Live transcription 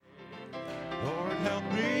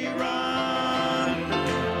me run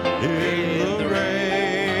in the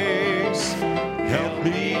race. Help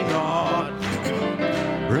me not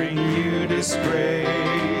bring you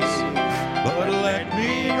disgrace, but let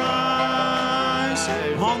me rise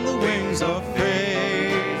on the wings of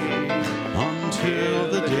faith until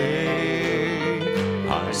the day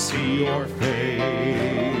I see your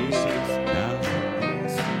face. Now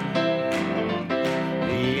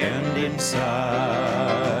the end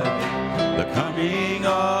inside, the coming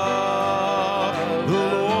of the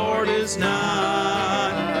Lord is nigh.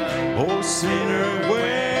 O sinner,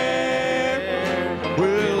 where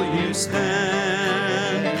will you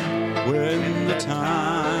stand when the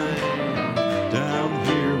time down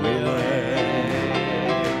here will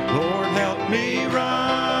end? Lord, help me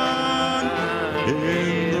run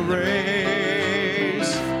in the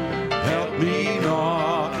race. Help me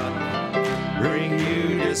not bring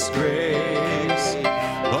you disgrace,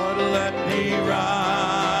 but let me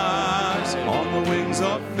rise on the wings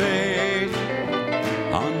of faith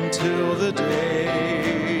until the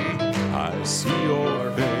day I see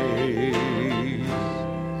your face.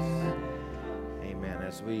 Amen.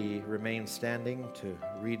 As we remain standing to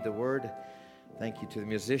read the word, thank you to the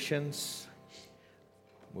musicians.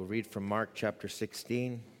 We'll read from Mark chapter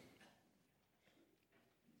 16.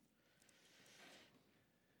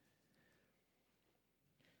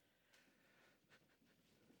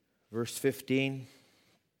 Verse 15.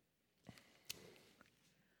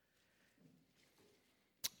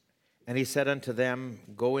 And he said unto them,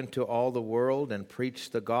 Go into all the world and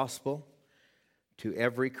preach the gospel to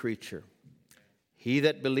every creature. He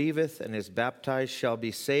that believeth and is baptized shall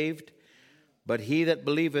be saved, but he that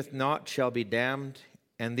believeth not shall be damned.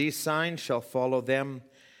 And these signs shall follow them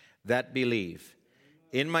that believe.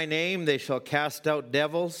 In my name they shall cast out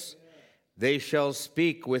devils. They shall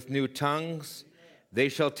speak with new tongues. They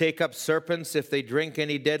shall take up serpents. If they drink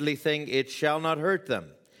any deadly thing, it shall not hurt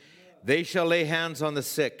them. They shall lay hands on the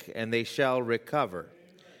sick, and they shall recover.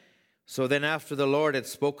 So then after the Lord had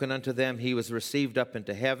spoken unto them, he was received up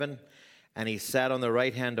into heaven, and he sat on the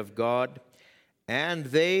right hand of God. And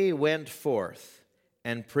they went forth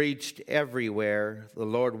and preached everywhere, the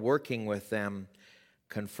Lord working with them,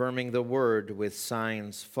 confirming the word with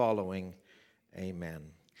signs following. Amen.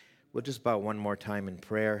 We'll just bow one more time in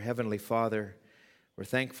prayer. Heavenly Father, we're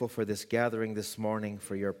thankful for this gathering this morning,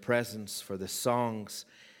 for your presence, for the songs,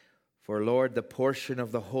 for, Lord, the portion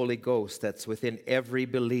of the Holy Ghost that's within every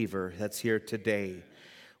believer that's here today.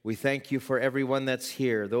 We thank you for everyone that's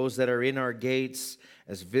here, those that are in our gates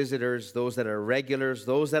as visitors, those that are regulars,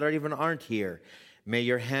 those that even aren't here. May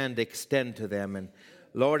your hand extend to them. And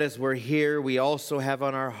Lord, as we're here, we also have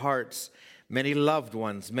on our hearts many loved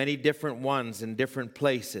ones, many different ones in different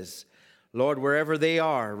places. Lord, wherever they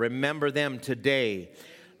are, remember them today.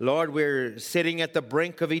 Lord, we're sitting at the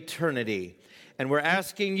brink of eternity, and we're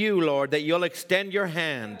asking you, Lord, that you'll extend your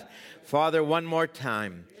hand. Father, one more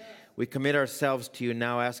time, we commit ourselves to you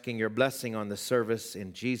now, asking your blessing on the service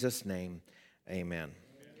in Jesus' name. Amen.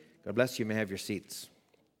 God bless you. You may have your seats.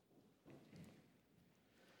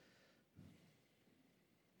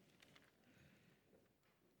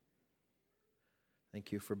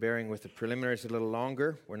 Thank you for bearing with the preliminaries a little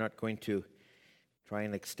longer. We're not going to try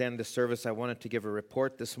and extend the service. I wanted to give a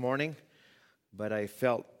report this morning, but I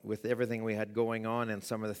felt with everything we had going on and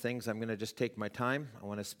some of the things, I'm going to just take my time. I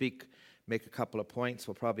want to make a couple of points.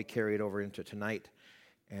 We'll probably carry it over into tonight.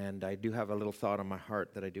 And I do have a little thought on my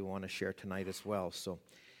heart that I do want to share tonight as well. So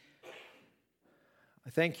I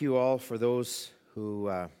thank you all for those who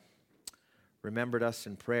remembered us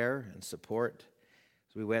in prayer and support.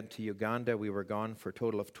 As we went to Uganda, we were gone for a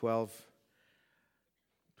total of 12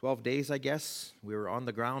 days, I guess. We were on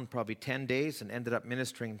the ground probably 10 days and ended up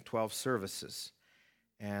ministering 12 services.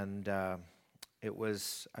 And I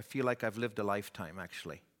feel like I've lived a lifetime,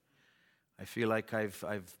 actually. I feel like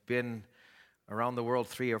I've been around the world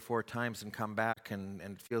 3 or 4 times and come back, and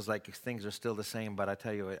it feels like things are still the same. But I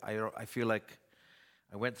tell you, I feel like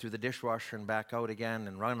I went through the dishwasher and back out again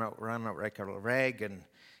and run out like a rag. And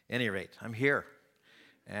at any rate, I'm here.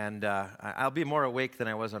 And I'll be more awake than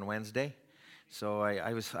I was on Wednesday. So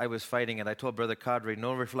I was fighting it. I told Brother Cadre,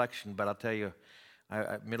 no reflection, but I'll tell you,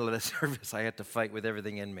 middle of the service, I had to fight with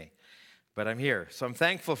everything in me. But I'm here. So I'm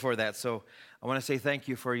thankful for that. So I want to say thank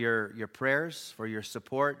you for your prayers, for your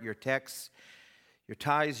support, your texts, your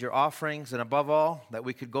tithes, your offerings, and above all, that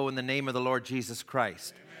we could go in the name of the Lord Jesus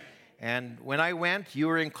Christ. Amen. And when I went, you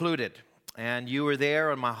were included. And you were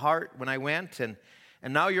there on my heart when I went, and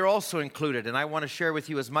now you're also included. And I want to share with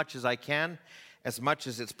you as much as I can, as much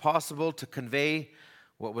as it's possible to convey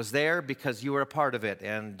what was there, because you were a part of it,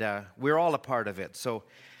 and we're all a part of it. So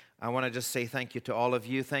I want to just say thank you to all of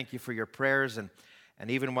you. Thank you for your prayers. And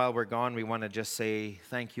even while we're gone, we want to just say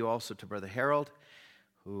thank you also to Brother Harold,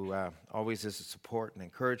 who always is a support and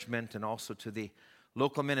encouragement, and also to the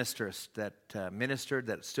local ministers that ministered,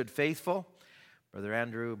 that stood faithful. Brother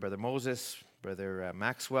Andrew, Brother Moses, Brother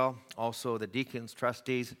Maxwell, also the deacons,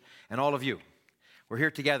 trustees, and all of you. We're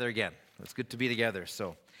here together again. It's good to be together.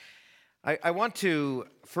 So I want to,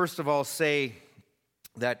 first of all, say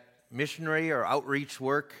that missionary or outreach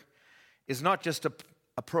work is not just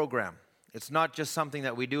a program. It's not just something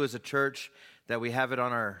that we do as a church, that we have it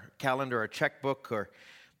on our calendar or checkbook,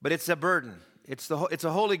 but it's a burden. It's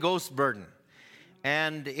a Holy Ghost burden.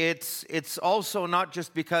 And it's also not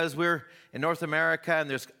just because we're in North America and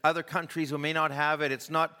there's other countries who may not have it. It's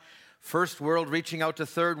not first world reaching out to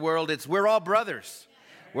third world. We're all brothers.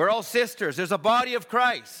 We're all sisters. There's a body of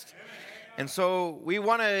Christ. And so we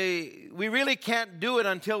really can't do it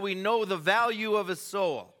until we know the value of a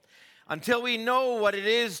soul. Until we know what it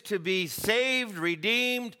is to be saved,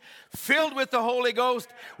 redeemed, filled with the Holy Ghost,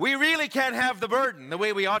 we really can't have the burden the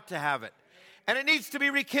way we ought to have it. And it needs to be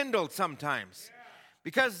rekindled sometimes.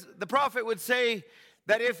 Because the prophet would say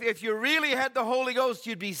that if you really had the Holy Ghost,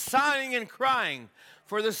 you'd be sighing and crying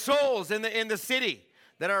for the souls in the city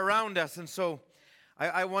that are around us. And so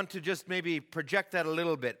I want to just maybe project that a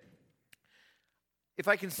little bit. If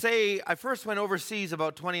I can say, I first went overseas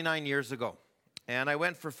about 29 years ago. And I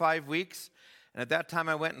went for 5 weeks, and at that time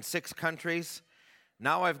I went in 6 countries.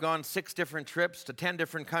 Now I've gone 6 different trips to 10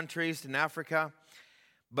 different countries in Africa.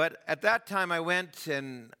 But at that time I went,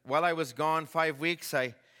 and while I was gone 5 weeks,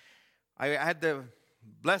 I had the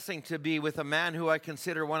blessing to be with a man who I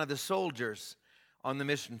consider one of the soldiers on the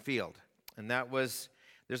mission field. And there's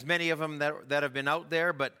many of them that have been out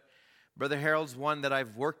there, but Brother Harold's one that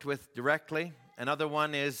I've worked with directly. Another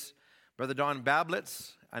one is Brother Don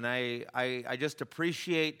Bablitz. And I just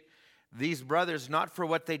appreciate these brothers, not for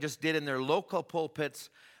what they just did in their local pulpits,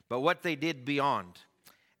 but what they did beyond.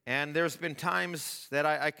 And there's been times that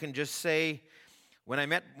I can just say, when I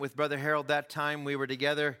met with Brother Harold that time, we were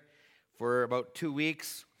together for about 2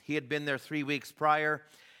 weeks. He had been there 3 weeks prior,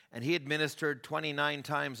 and he had ministered 29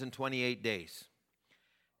 times in 28 days.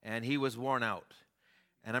 And he was worn out.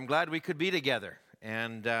 And I'm glad we could be together.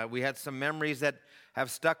 And we had some memories that have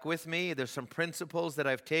stuck with me. There's some principles that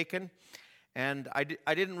I've taken. And I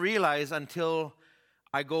didn't realize until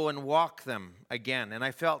I go and walk them again. And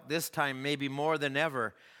I felt this time, maybe more than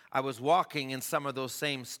ever, I was walking in some of those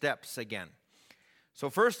same steps again. So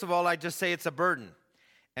first of all, I just say it's a burden.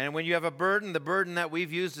 And when you have a burden, the burden that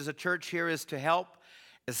we've used as a church here is to help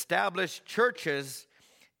establish churches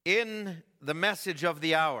in the message of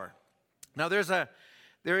the hour. Now there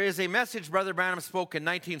is a message Brother Branham spoke in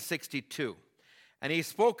 1962, and he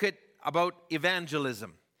spoke it about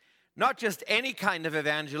evangelism. Not just any kind of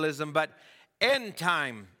evangelism, but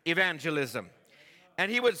end-time evangelism.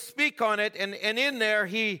 And he would speak on it, and in there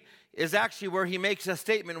he is actually where he makes a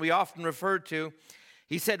statement we often refer to.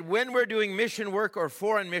 He said, when we're doing mission work or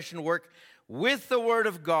foreign mission work with the Word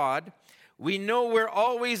of God, we know we're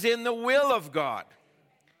always in the will of God.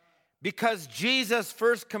 Because Jesus'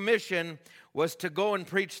 first commission was to go and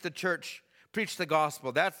preach the church, preach the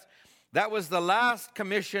gospel. That was the last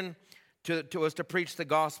commission was to preach the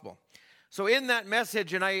gospel. So in that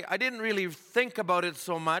message, and I didn't really think about it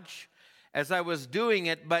so much as I was doing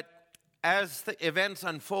it, but as the events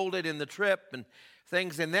unfolded in the trip and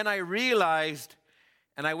things, and then I realized,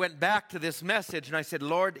 and I went back to this message, and I said,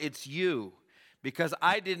 Lord, it's you. Because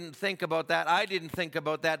I didn't think about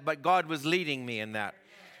that, but God was leading me in that.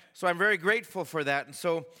 So I'm very grateful for that. And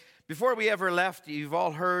so before we ever left, you've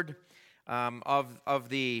all heard of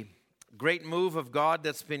the great move of God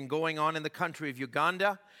that's been going on in the country of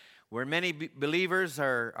Uganda, where many believers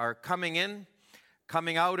are coming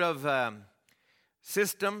out of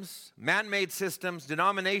systems, man-made systems,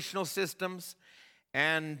 denominational systems,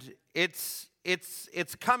 and it's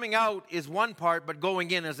coming out is one part, but going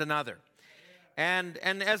in is another. And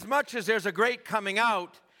as much as there's a great coming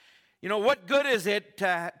out, you know, what good is it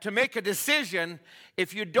to make a decision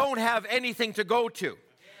if you don't have anything to go to?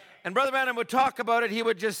 And Brother Branham would talk about it. He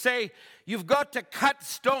would just say, you've got to cut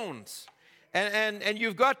stones. And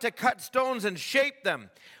you've got to cut stones and shape them.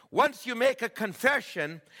 Once you make a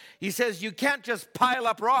confession, he says, you can't just pile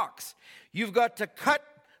up rocks. You've got to cut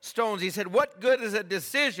stones. He said, what good is a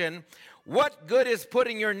decision? What good is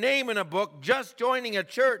putting your name in a book, just joining a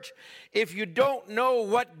church, if you don't know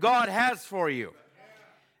what God has for you?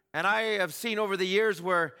 And I have seen over the years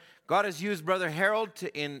where God has used Brother Harold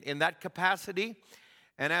in that capacity.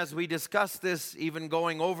 And as we discuss this, even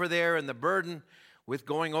going over there and the burden with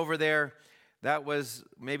going over there, that was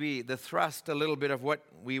maybe the thrust a little bit of what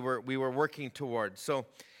we were working towards. So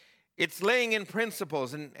it's laying in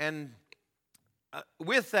principles, and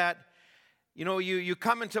with that, you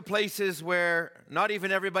come into places where not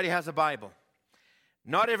even everybody has a Bible.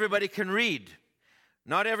 Not everybody can read.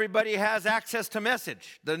 Not everybody has access to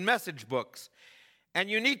the message books. And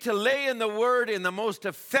you need to lay in the Word in the most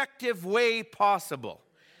effective way possible.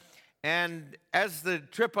 And as the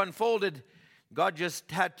trip unfolded, God just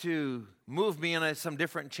had to move me in some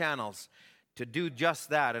different channels to do just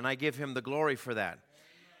that, and I give Him the glory for that.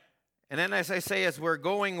 And then, as I say, as we're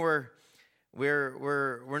going, we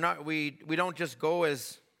don't just go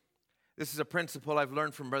as, this is a principle I've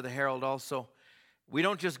learned from Brother Harold also. We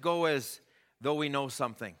don't just go as though we know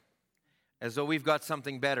something, as though we've got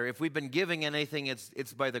something better. If we've been giving anything,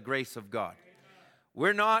 it's by the grace of God.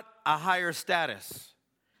 We're not a higher status.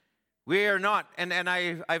 We are not, and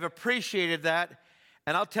I've appreciated that.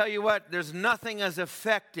 And I'll tell you what, there's nothing as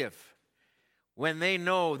effective when they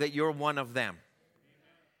know that you're one of them.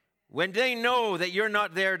 When they know that you're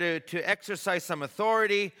not there to exercise some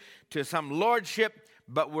authority, to some lordship,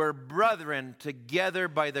 but we're brethren together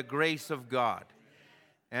by the grace of God.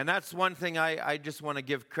 And that's one thing I just want to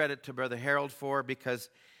give credit to Brother Harold for, because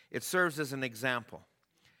it serves as an example.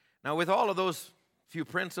 Now, with all of those few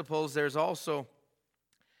principles, there's also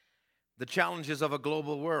the challenges of a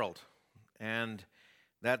global world. And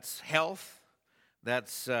that's health,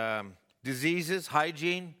 that's diseases,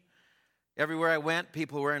 hygiene. Everywhere I went,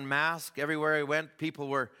 people were wearing masks. Everywhere I went, people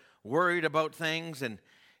were worried about things. And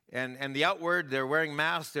the outward, they're wearing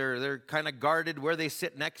masks. They're kind of guarded where they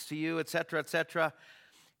sit next to you, et cetera, et cetera.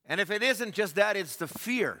 And if it isn't just that, it's the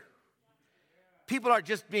fear. People are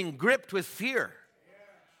just being gripped with fear.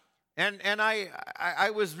 And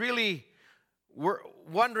I was really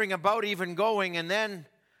wondering about even going, and then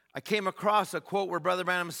I came across a quote where Brother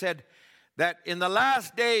Branham said that in the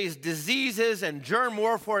last days, diseases and germ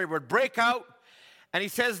warfare would break out. And he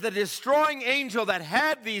says the destroying angel that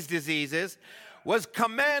had these diseases was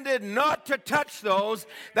commanded not to touch those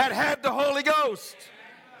that had the Holy Ghost.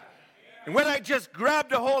 And when I just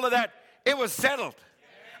grabbed a hold of that, it was settled.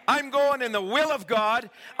 I'm going in the will of God.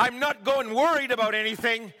 I'm not going worried about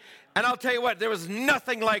anything. And I'll tell you what, there was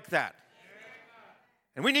nothing like that.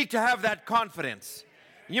 And we need to have that confidence.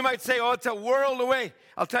 You might say, oh, it's a world away.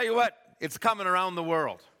 I'll tell you what, it's coming around the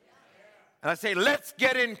world. And I say, let's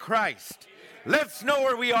get in Christ. Let's know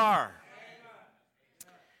where we are.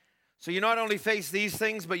 So you not only face these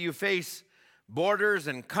things, but you face borders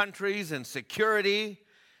and countries and security.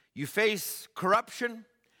 You face corruption.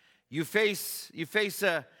 You face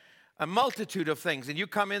a multitude of things. And you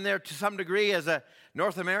come in there to some degree as a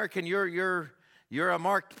North American, you're a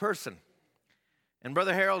marked person. And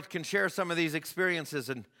Brother Harold can share some of these experiences.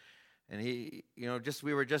 And he,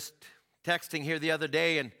 we were just texting here the other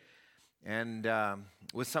day and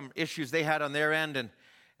with some issues they had on their end. And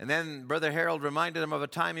then Brother Harold reminded him of a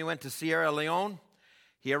time he went to Sierra Leone.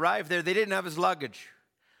 He arrived there. They didn't have his luggage.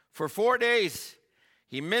 For 4 days,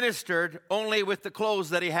 he ministered only with the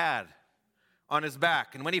clothes that he had on his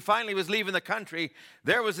back. And when he finally was leaving the country,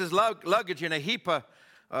 there was his luggage in a heap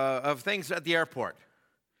of things at the airport.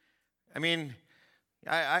 I mean,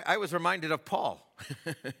 I was reminded of Paul.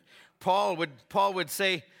 Paul would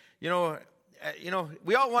say, we all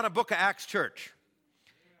want a book of Acts church.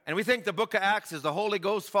 And we think the book of Acts is the Holy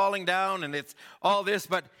Ghost falling down and it's all this.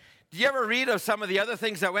 But do you ever read of some of the other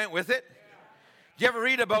things that went with it? Do you ever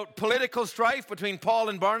read about political strife between Paul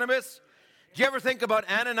and Barnabas? Do you ever think about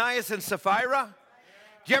Ananias and Sapphira?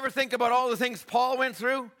 Do you ever think about all the things Paul went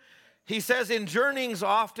through? He says, in journeyings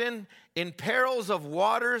often, in perils of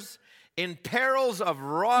waters, in perils of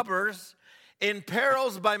robbers, in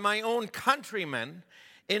perils by my own countrymen,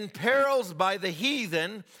 in perils by the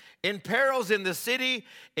heathen, in perils in the city,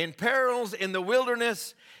 in perils in the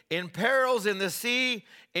wilderness, in perils in the sea,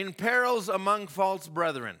 in perils among false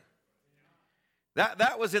brethren.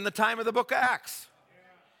 That was in the time of the book of Acts.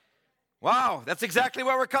 Wow, that's exactly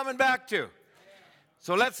what we're coming back to.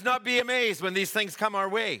 So let's not be amazed when these things come our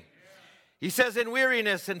way. He says in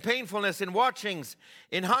weariness and painfulness, in watchings,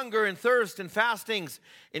 in hunger and thirst and fastings,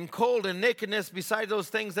 in cold and nakedness, beside those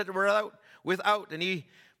things that were without. And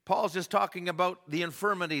Paul's just talking about the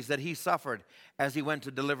infirmities that he suffered as he went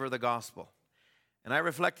to deliver the gospel. And I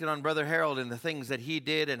reflected on Brother Harold and the things that he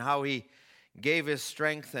did and how he gave his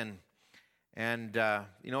strength. And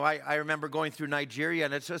I remember going through Nigeria,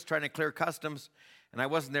 and it's just trying to clear customs. And I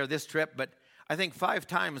wasn't there this trip, but I think 5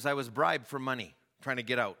 times I was bribed for money trying to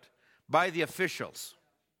get out by the officials.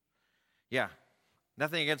 Yeah,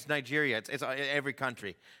 nothing against Nigeria. It's every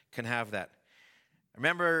country can have that. I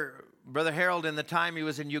remember Brother Harold, in the time he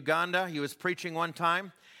was in Uganda, he was preaching one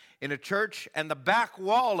time in a church, and the back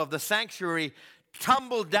wall of the sanctuary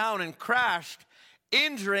tumbled down and crashed,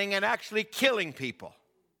 injuring and actually killing people.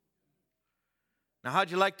 Now,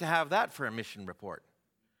 how'd you like to have that for a mission report?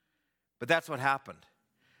 But that's what happened.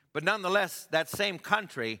 But nonetheless, that same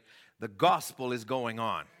country, the gospel is going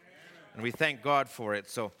on. And we thank God for it.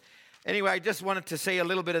 So anyway, I just wanted to say a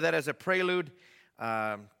little bit of that as a prelude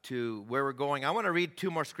to where we're going. I want to read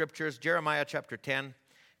two more scriptures. Jeremiah chapter 10,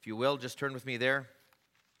 if you will, just turn with me there.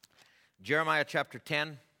 Jeremiah chapter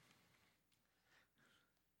 10.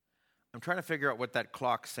 I'm trying to figure out what that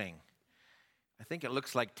clock's saying. I think it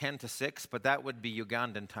looks like 10 to 6, but that would be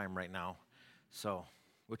Ugandan time right now. So,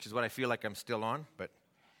 which is what I feel like I'm still on. But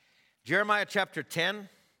Jeremiah chapter 10.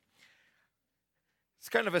 It's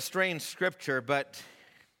kind of a strange scripture, but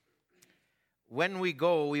when we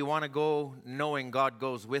go, we want to go knowing God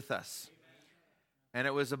goes with us. And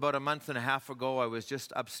it was about a month and a half ago, I was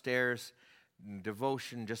just upstairs in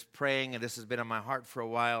devotion, just praying, and this has been on my heart for a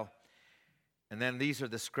while. And then these are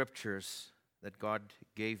the scriptures that God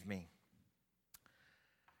gave me.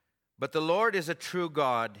 But the Lord is a true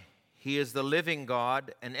God. He is the living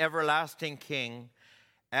God, an everlasting King.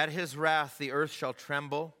 At his wrath the earth shall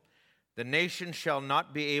tremble. The nation shall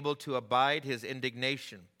not be able to abide his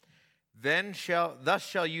indignation. Thus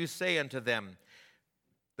shall you say unto them,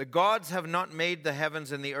 the gods have not made the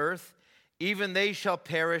heavens and the earth, even they shall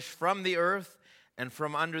perish from the earth and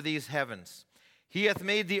from under these heavens. He hath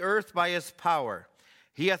made the earth by his power.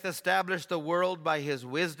 He hath established the world by his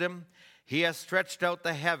wisdom. He hath stretched out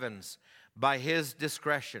the heavens by his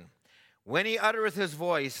discretion. When he uttereth his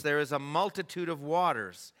voice, there is a multitude of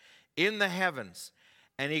waters in the heavens,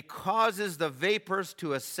 and he causes the vapors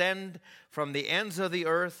to ascend from the ends of the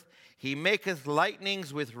earth. He maketh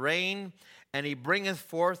lightnings with rain, and he bringeth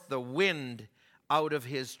forth the wind out of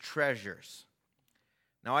his treasures.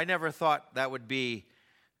 Now, I never thought that would be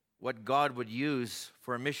what God would use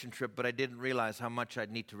for a mission trip, but I didn't realize how much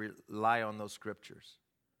I'd need to rely on those scriptures.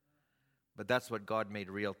 But that's what God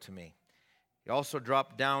made real to me. He also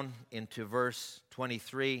dropped down into verse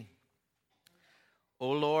 23.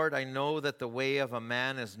 O Lord, I know that the way of a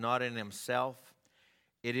man is not in himself.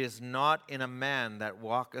 It is not in a man that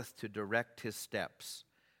walketh to direct his steps.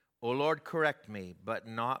 O Lord, correct me, but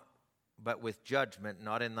with judgment,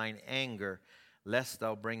 not in thine anger, lest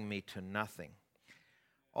thou bring me to nothing.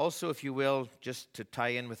 Also, if you will, just to tie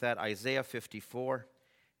in with that, Isaiah 54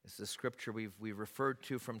 is the scripture we've referred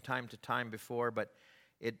to from time to time before, but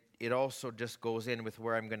it also just goes in with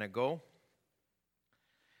where I'm going to go.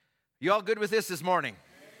 You all good with this morning?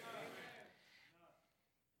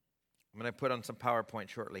 I'm going to put on some PowerPoint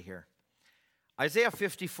shortly here. Isaiah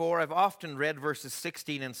 54, I've often read verses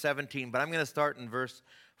 16 and 17, but I'm going to start in verse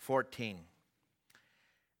 14.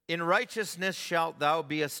 In righteousness shalt thou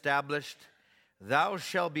be established. Thou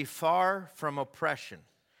shalt be far from oppression.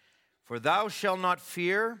 For thou shalt not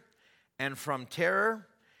fear, and from terror,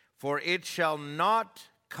 for it shall not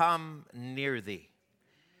come near thee.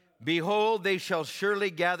 Behold, they shall surely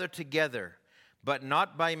gather together, but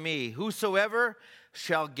not by me. Whosoever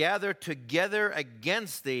shall gather together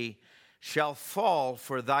against thee shall fall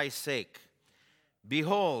for thy sake.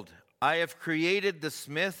 Behold, I have created the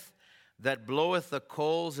smith that bloweth the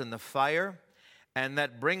coals in the fire, and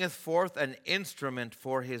that bringeth forth an instrument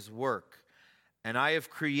for his work. And I have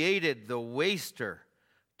created the waster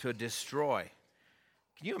to destroy.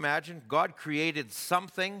 Can you imagine? God created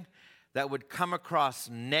something that would come across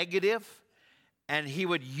negative, and he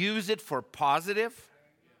would use it for positive.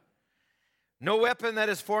 No weapon that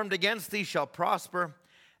is formed against thee shall prosper,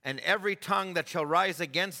 and every tongue that shall rise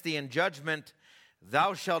against thee in judgment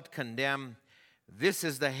thou shalt condemn. This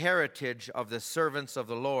is the heritage of the servants of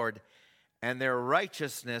the Lord, and their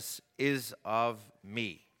righteousness is of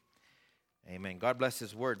me. Amen. God bless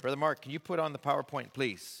his word. Brother Mark, can you put on the PowerPoint,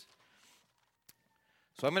 please?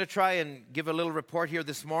 So I'm going to try and give a little report here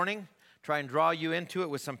this morning, try and draw you into it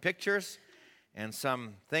with some pictures and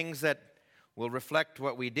some things that will reflect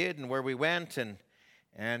what we did and where we went,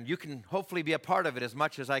 and you can hopefully be a part of it as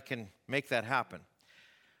much as I can make that happen.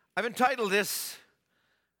 I've entitled this,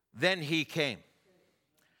 Then He Came.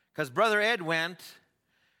 Because Brother Ed went,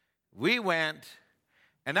 we went,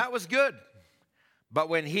 and that was good. But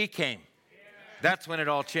when he came, that's when it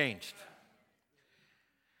all changed.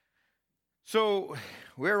 So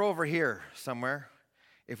we're over here somewhere.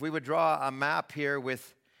 If we would draw a map here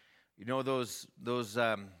with, you know, those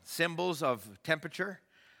symbols of temperature,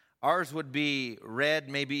 ours would be red,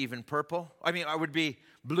 maybe even purple. I mean, it would be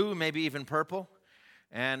blue, maybe even purple.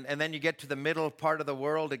 And then you get to the middle part of the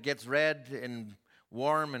world, it gets red and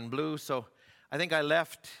warm and blue. So I think I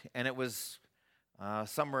left, and it was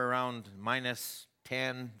somewhere around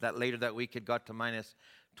 -10. That later that week, it got to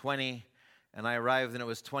 -20. And I arrived, and it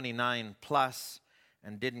was 29 plus,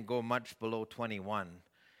 and didn't go much below 21.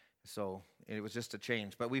 So it was just a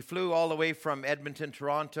change. But we flew all the way from Edmonton,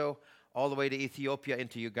 Toronto, all the way to Ethiopia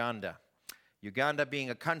into Uganda. Uganda being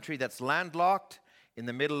a country that's landlocked in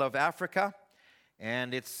the middle of Africa.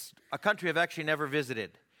 And it's a country I've actually never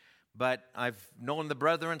visited. But I've known the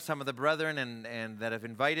brethren, some of the brethren, and that I've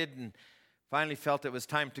invited, and finally felt it was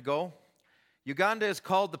time to go. Uganda is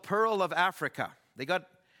called the Pearl of Africa. They got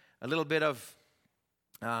a little bit of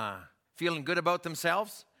feeling good about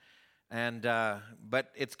themselves, and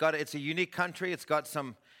but it's a unique country. It's got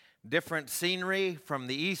some different scenery from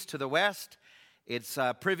the east to the west. It's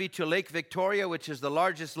privy to Lake Victoria, which is the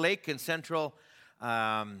largest lake in central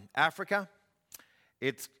Africa.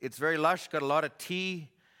 It's very lush. Got a lot of tea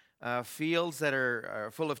fields that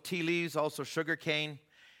are full of tea leaves, also sugar cane.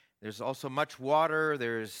 There's also much water.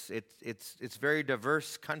 It's very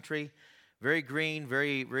diverse country. Very green,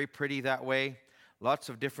 very, very pretty that way. Lots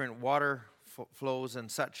of different water flows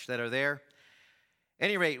and such that are there. At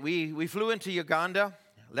any rate, we flew into Uganda,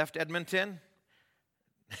 left Edmonton.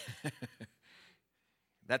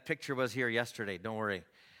 That picture was here yesterday, don't worry.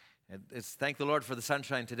 Thank the Lord for the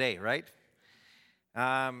sunshine today, right?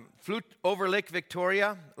 Flew over Lake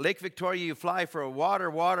Victoria. Lake Victoria, you fly for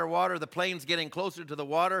water. The plane's getting closer to the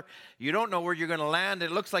water. You don't know where you're going to land.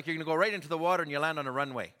 It looks like you're going to go right into the water, and you land on a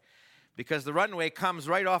runway. Because the runway comes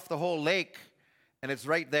right off the whole lake, and it's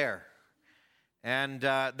right there. And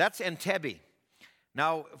that's Entebbe.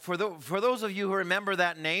 Now, for those of you who remember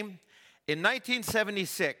that name, in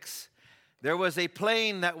 1976, there was a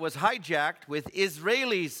plane that was hijacked with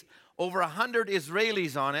Israelis, over 100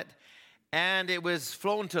 Israelis on it, and it was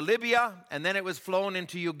flown to Libya, and then it was flown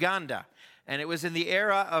into Uganda. And it was in the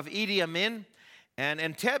era of Idi Amin. And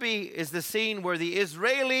Entebbe is the scene where the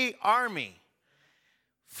Israeli army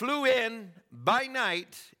flew in by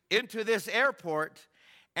night into this airport,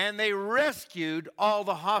 and they rescued all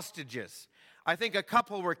the hostages. I think a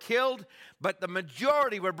couple were killed, but the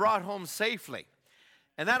majority were brought home safely.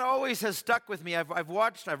 And that always has stuck with me. I've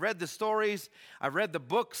read the stories, I've read the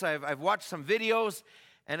books, I've watched some videos,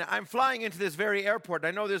 and I'm flying into this very airport.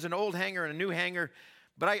 I know there's an old hangar and a new hangar,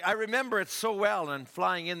 but I remember it so well and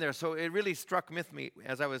flying in there. So it really struck with me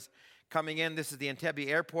as I was coming in. This is the Entebbe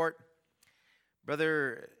airport.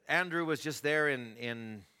 Brother Andrew was just there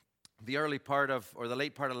in the early part of, or the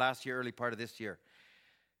late part of last year, early part of this year.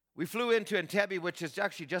 We flew into Entebbe, which is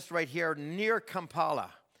actually just right here near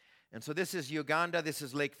Kampala. And so this is Uganda, this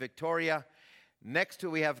is Lake Victoria. Next to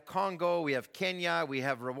it, we have Congo, we have Kenya, we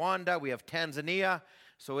have Rwanda, we have Tanzania.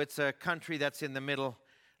 So it's a country that's in the middle,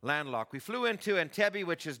 landlocked. We flew into Entebbe,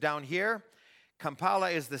 which is down here. Kampala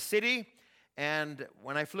is the city. And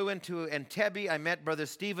when I flew into Entebbe, I met Brother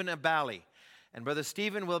Stephen Abali. And Brother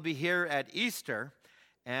Stephen will be here at Easter,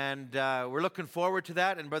 and we're looking forward to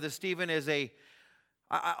that. And Brother Stephen is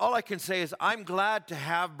all I can say is I'm glad to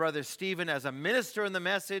have Brother Stephen as a minister in the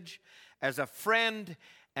message, as a friend,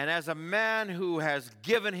 and as a man who has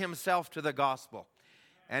given himself to the gospel.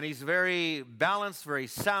 And he's very balanced, very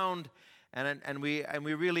sound, and we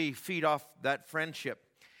really feed off that friendship.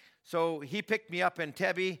 So he picked me up in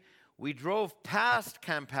Entebbe. We drove past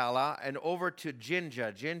Kampala and over to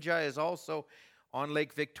Jinja. Jinja is also on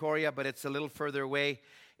Lake Victoria, but it's a little further away.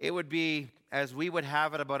 It would be, as we would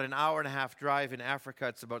have it, about an hour and a half drive. In Africa,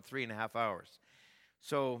 it's about 3.5 hours.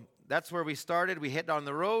 So that's where we started. We hit on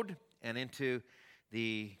the road and into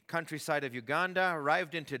the countryside of Uganda,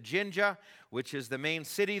 arrived into Jinja, which is the main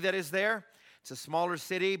city that is there. It's a smaller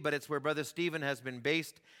city, but it's where Brother Stephen has been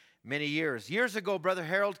based many years. Years ago, Brother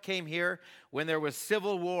Harold came here when there was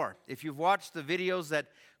civil war. If you've watched the videos that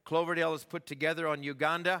Cloverdale has put together on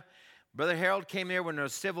Uganda, Brother Harold came here when there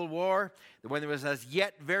was civil war, when there was as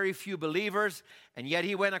yet very few believers, and yet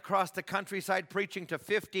he went across the countryside preaching to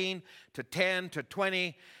 15, to 10, to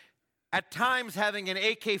 20, at times having an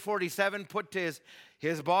AK-47 put to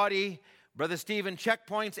his body. Brother Stephen,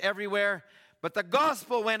 checkpoints everywhere. But the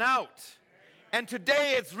gospel went out, and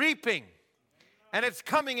today it's reaping. And it's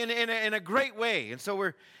coming in a great way. And so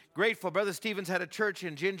we're grateful. Brother Stephen's had a church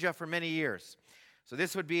in Jinja for many years. So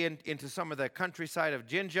this would be into some of the countryside of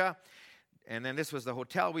Jinja. And then this was the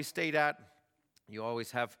hotel we stayed at. You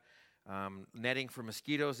always have netting for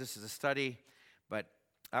mosquitoes. This is a study. But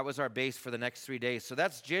that was our base for the next 3 days. So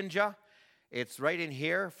that's Jinja. It's right in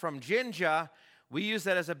here. From Jinja, we use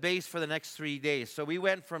that as a base for the next 3 days. So we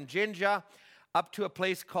went from Jinja up to a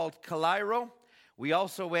place called Kalairo. We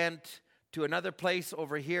also went to another place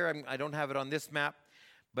over here. I don't have it on this map.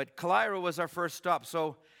 But Kalairo was our first stop.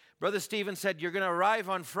 So Brother Stephen said, you're going to arrive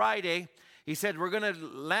on Friday. He said, we're going to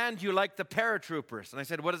land you like the paratroopers. And I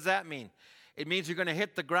said, what does that mean? It means you're going to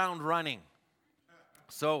hit the ground running.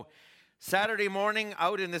 So Saturday morning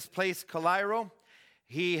out in this place, Kalairo,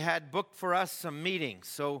 he had booked for us some meetings.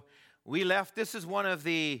 So we left. This is one of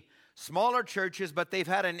the smaller churches, but they've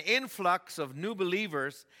had an influx of new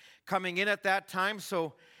believers coming in at that time.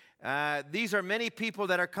 So these are many people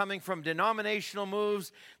that are coming from denominational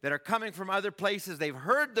moves, that are coming from other places. They've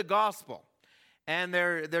heard the gospel, and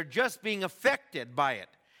they're just being affected by it.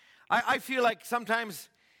 I feel like sometimes,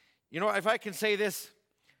 if I can say this,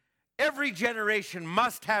 every generation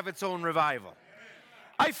must have its own revival.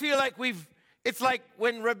 I feel like it's like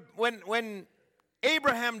when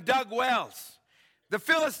Abraham dug wells, the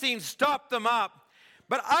Philistines stopped them up,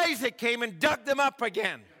 but Isaac came and dug them up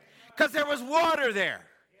again because there was water there.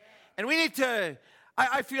 And we need to,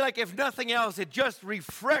 I feel like if nothing else, it just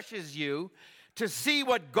refreshes you to see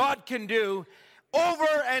what God can do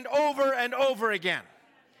over and over and over again.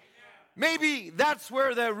 Maybe that's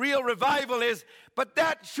where the real revival is, but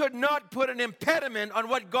that should not put an impediment on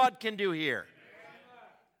what God can do here.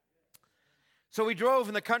 So we drove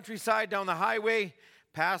in the countryside down the highway,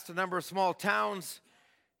 past a number of small towns,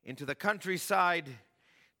 into the countryside,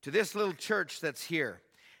 to this little church that's here.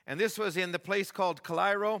 And this was in the place called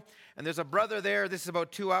Kalairo, and there's a brother there. This is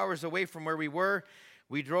about 2 hours away from where we were.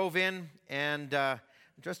 We drove in, and I'm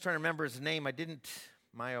just trying to remember his name. I didn't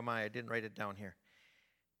write it down here.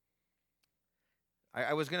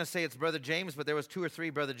 I was going to say it's Brother James, but there was 2 or 3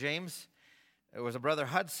 Brother James. There was a Brother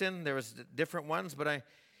Hudson. There was different ones, but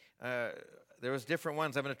there was different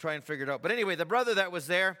ones. I'm going to try and figure it out. But anyway, the brother that was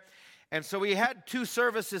there, and so we had 2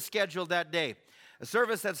 services scheduled that day. A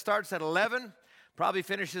service that starts at 11, probably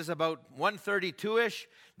finishes about 1:32-ish.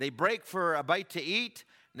 They break for a bite to eat,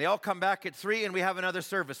 and they all come back at 3, and we have another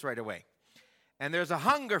service right away. And there's a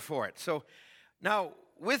hunger for it. So now,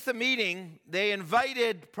 with the meeting, they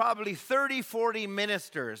invited probably 30, 40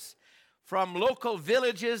 ministers from local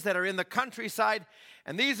villages that are in the countryside,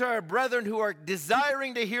 and these are brethren who are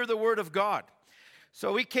desiring to hear the word of God.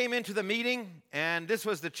 So we came into the meeting, and this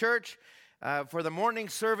was the church for the morning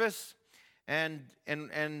service, and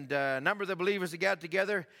a number of the believers that got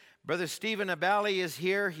together. Brother Stephen Abali is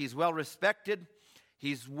here. He's well respected.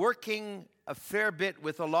 He's working a fair bit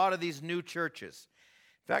with a lot of these new churches.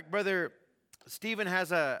 In fact, Brother Stephen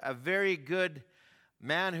has a very good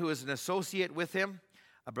man who is an associate with him,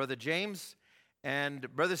 Brother James.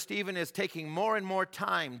 And Brother Stephen is taking more and more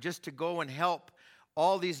time just to go and help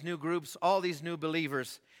all these new groups, all these new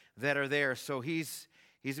believers that are there. So he's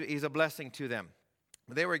a blessing to them.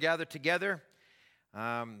 They were gathered together.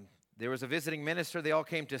 There was a visiting minister they all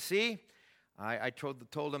came to see. I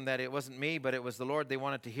told them that it wasn't me, but it was the Lord they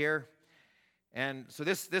wanted to hear. And so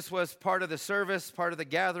this was part of the service, part of the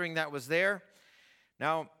gathering that was there.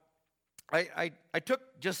 Now, I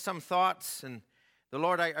took just some thoughts, and the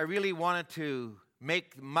Lord, I really wanted to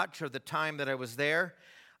make much of the time that I was there.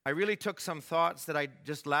 I really took some thoughts that I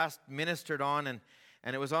just last ministered on, and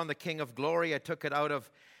it was on the King of Glory. I took it out of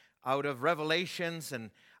Revelations, and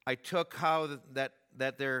I took how that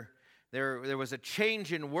there was a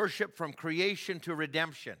change in worship from creation to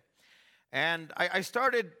redemption. And I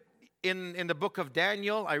started in the book of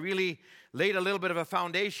Daniel. I really laid a little bit of a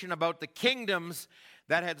foundation about the kingdoms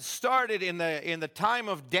that had started in the time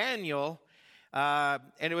of Daniel, and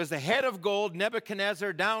it was the head of gold,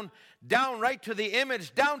 Nebuchadnezzar, down right to the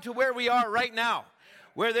image, down to where we are right now,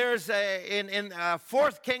 where there's in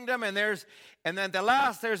fourth kingdom, and then the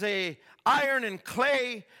last there's a iron and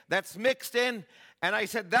clay that's mixed in. And I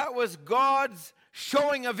said that was God's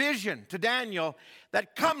showing a vision to Daniel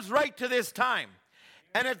that comes right to this time.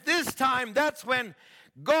 And at this time, that's when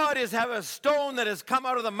God has a stone that has come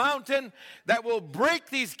out of the mountain that will break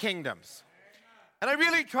these kingdoms. And I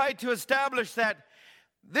really tried to establish that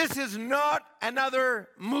this is not another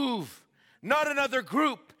move, not another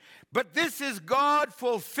group, but this is God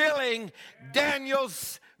fulfilling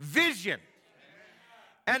Daniel's vision.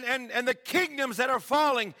 And the kingdoms that are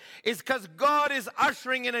falling is because God is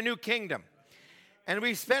ushering in a new kingdom. And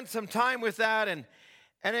we spent some time with that, and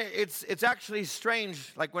it's actually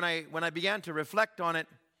strange, like when I began to reflect on it,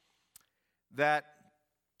 that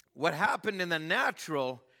what happened in the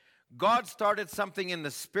natural, God started something in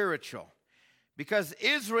the spiritual. Because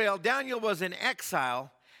Daniel was in exile,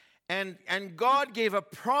 and God gave a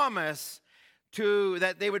promise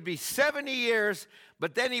that they would be 70 years,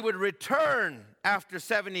 but then he would return after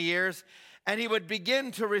 70 years, and he would begin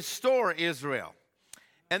to restore Israel.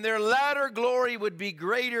 And their latter glory would be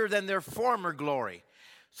greater than their former glory.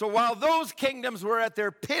 So while those kingdoms were at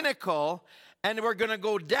their pinnacle and were going to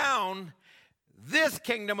go down, this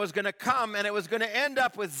kingdom was going to come, and it was going to end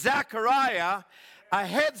up with Zechariah, a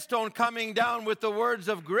headstone coming down with the words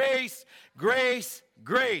of grace, grace,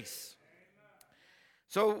 grace.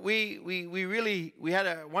 So we had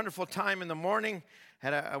a wonderful time in the morning,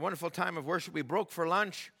 had a wonderful time of worship. We broke for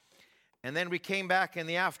lunch, and then we came back in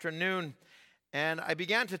the afternoon, and I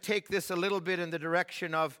began to take this a little bit in the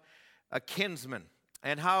direction of a kinsman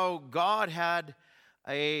and how God had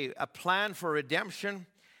a plan for redemption,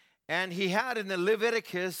 and he had in the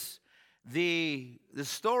Leviticus the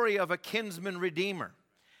story of a kinsman redeemer.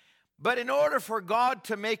 But in order for God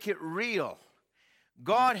to make it real,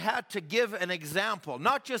 God had to give an example,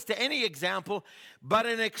 not just any example, but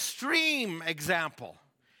an extreme example.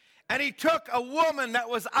 And he took a woman that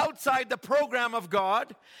was outside the program of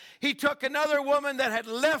God. He took another woman that had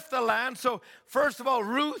left the land. So first of all,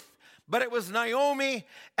 Ruth, but it was Naomi,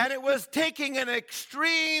 and it was taking an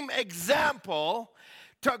extreme example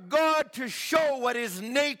to God to show what his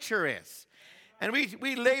nature is. And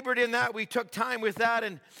we labored in that. We took time with that,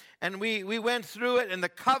 and we went through it, and the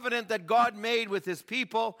covenant that God made with his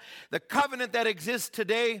people, the covenant that exists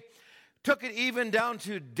today, took it even down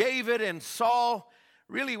to David and Saul.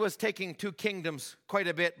 Really was taking two kingdoms quite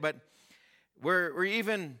a bit, but we're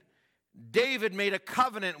even, David made a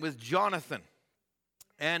covenant with Jonathan.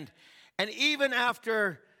 And even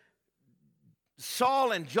after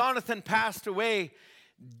Saul and Jonathan passed away,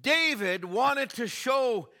 David wanted to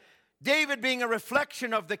show, David being a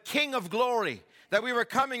reflection of the King of glory that we were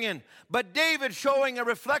coming in, but David showing a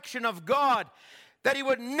reflection of God, that he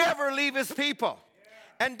would never leave his people.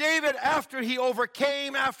 And David, after he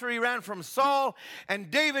overcame, after he ran from Saul,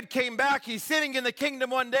 and David came back, he's sitting in the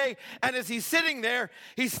kingdom one day, and as he's sitting there,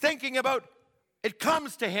 he's thinking about, it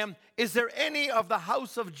comes to him, is there any of the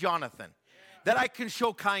house of Jonathan that I can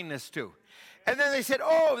show kindness to? And then they said,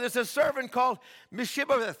 oh, there's a servant called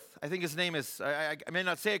Mephibosheth. I think his name is, I may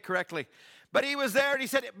not say it correctly. But he was there, and he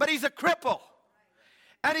said, but he's a cripple.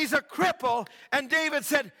 And he's a cripple. And David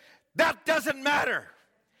said, that doesn't matter.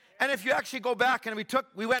 And if you actually go back, and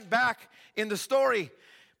we went back in the story,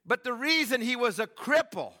 but the reason he was a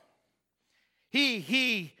cripple,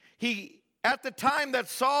 he at the time that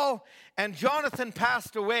Saul and Jonathan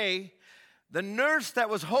passed away, the nurse that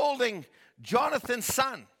was holding Jonathan's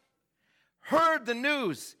son heard the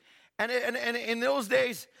news. And in those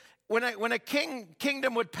days, when a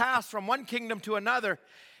kingdom would pass from one kingdom to another,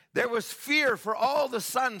 there was fear for all the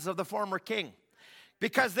sons of the former king,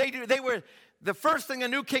 because they were, the first thing a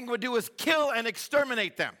new king would do is kill and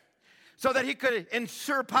exterminate them so that he could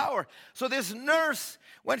ensure power. So this nurse,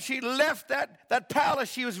 when she left that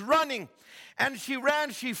palace, she was running, and she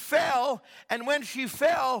ran, she fell, and when she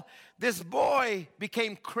fell, this boy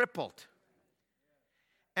became crippled.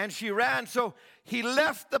 And she ran, so he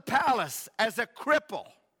left the palace as a cripple.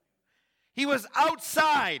 He was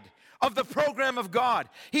outside of the program of God.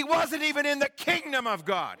 He wasn't even in the kingdom of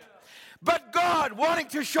God. But God, wanting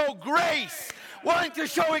to show grace, wanting to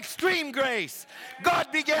show extreme grace, God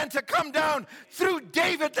began to come down through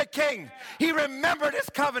David the king. He remembered his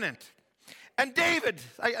covenant. And David,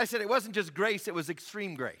 I said it wasn't just grace, it was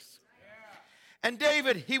extreme grace. And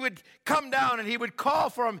David, he would come down and he would call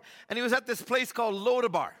for him, and he was at this place called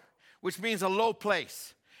Lodabar, which means a low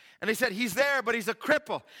place. And he said, he's there, but he's a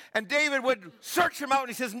cripple. And David would search him out, and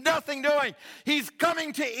he says, nothing doing. He's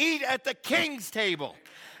coming to eat at the king's table.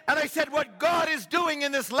 And I said, what God is doing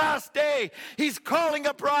in this last day, he's calling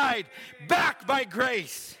a bride back by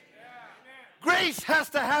grace. Grace has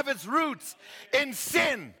to have its roots in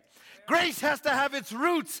sin. Grace has to have its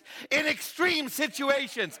roots in extreme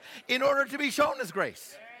situations in order to be shown as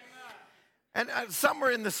grace. And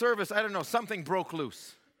somewhere in the service, I don't know, something broke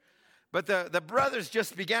loose. But the brothers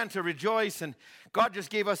just began to rejoice, and God just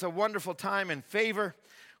gave us a wonderful time and favor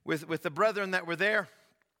with the brethren that were there.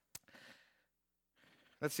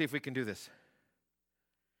 Let's see if we can do this.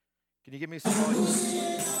 Can you give me some volume?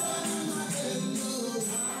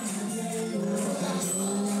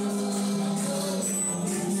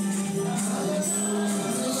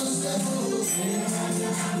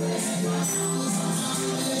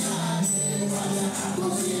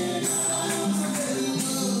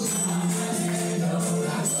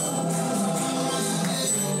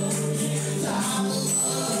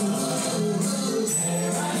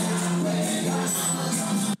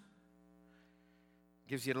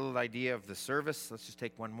 Gives you a little idea of the service. Let's just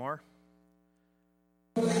take one more.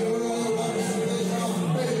 Instead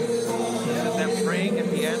of them praying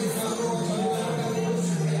at the end.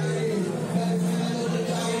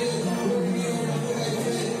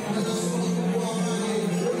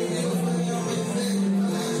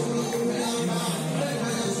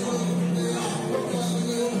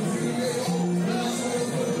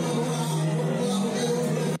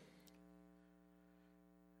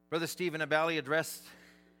 Brother Stephen Abali addressed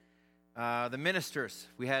the ministers.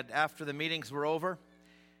 We had, after the meetings were over,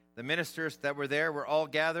 the ministers that were there were all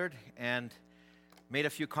gathered and made a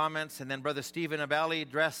few comments, and then Brother Stephen Abali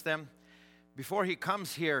addressed them. Before he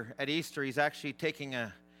comes here at Easter, he's actually taking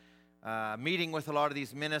a meeting with a lot of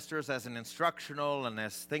these ministers as an instructional and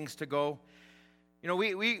as things to go. You know,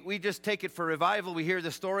 we just take it for revival. We hear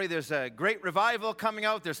the story. There's a great revival coming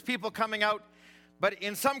out. There's people coming out. But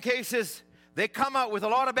in some cases, they come out with a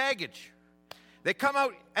lot of baggage. They come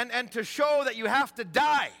out and to show that you have to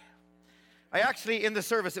die. I actually, in the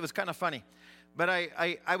service, it was kind of funny. But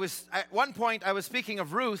I was, at one point, I was speaking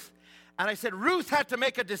of Ruth, and I said Ruth had to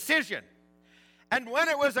make a decision. And when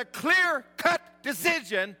it was a clear-cut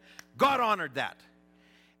decision, God honored that.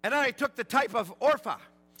 And then I took the type of Orpah.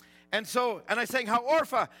 And I sang how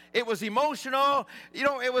Orpah, it was emotional. You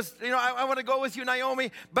know, it was, I want to go with you,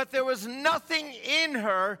 Naomi. But there was nothing in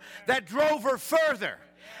her that drove her further.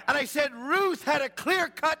 And I said Ruth had a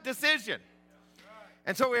clear-cut decision.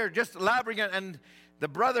 And so we were just elaborating, and the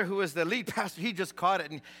brother who was the lead pastor, he just caught it.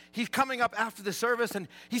 And he's coming up after the service, and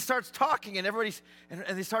he starts talking, and everybody's,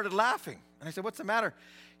 and they started laughing. And I said, what's the matter?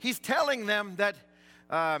 He's telling them that,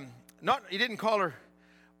 he didn't call her,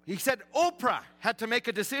 he said Oprah had to make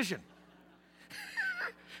a decision.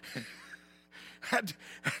 And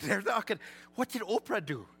they're talking, what did Oprah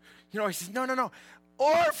do? You know, he says, no,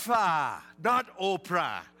 Orpah, not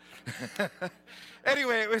Oprah.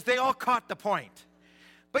 Anyway, they all caught the point.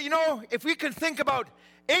 But you know, if we can think about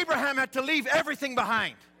Abraham had to leave everything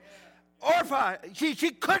behind. Orpah, she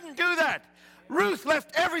couldn't do that. Ruth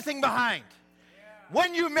left everything behind.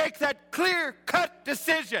 When you make that clear-cut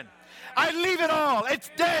decision, I leave it all. It's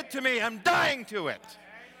dead to me. I'm dying to it.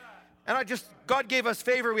 And God gave us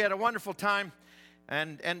favor. We had a wonderful time.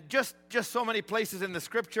 And just so many places in the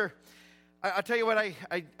Scripture. I'll tell you what,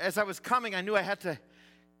 as I was coming, I knew I had to,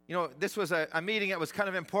 this was a meeting that was kind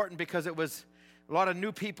of important because it was a lot of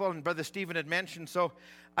new people, and Brother Stephen had mentioned. So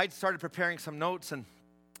I started preparing some notes, and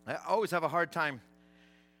I always have a hard time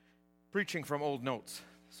preaching from old notes.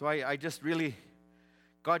 So I just really,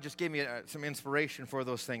 God just gave me some inspiration for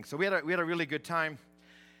those things. So we had a really good time.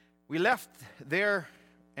 We left there,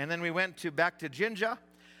 and then we went back to Jinja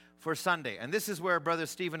for Sunday. And this is where Brother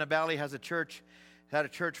Stephen Abali has a church. He's had a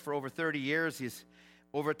church for over 30 years.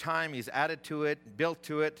 Over time, he's added to it, built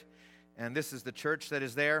to it, and this is the church that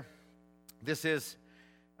is there. This is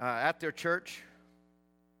at their church.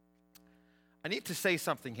 I need to say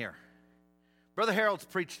something here. Brother Harold's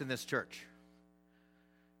preached in this church.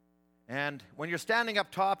 And when you're standing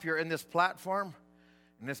up top, you're in this platform,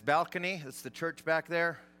 in this balcony. It's the church back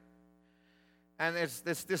there. And it's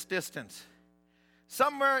this distance.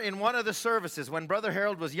 Somewhere in one of the services, when Brother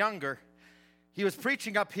Harold was younger, he was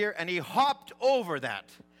preaching up here, and he hopped over that.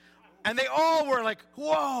 And they all were like,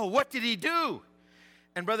 whoa, what did he do?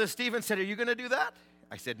 And Brother Stephen said, are you going to do that?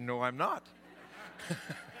 I said, no, I'm not.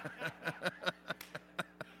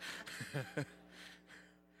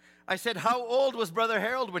 I said, how old was Brother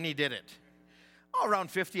Harold when he did it? Oh,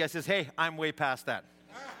 around 50. I says, hey, I'm way past that.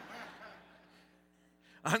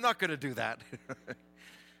 I'm not going to do that.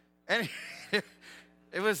 And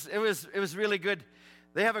it was really good.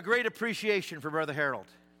 They have a great appreciation for Brother Harold.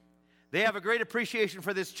 They have a great appreciation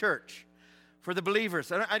for this church, for the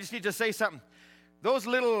believers. And I just need to say something.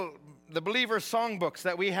 The believer songbooks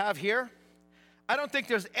that we have here, I don't think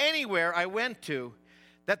there's anywhere I went to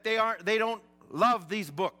that they don't love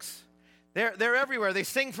these books. They're everywhere. They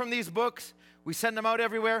sing from these books. We send them out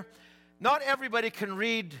everywhere. Not everybody can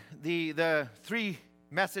read the 3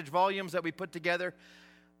 message volumes that we put together,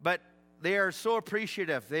 but they are so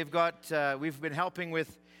appreciative. We've been helping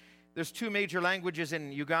with, there's 2 major languages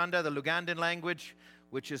in Uganda, the Lugandan language,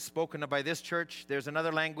 which is spoken by this church. There's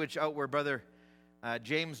another language out where Brother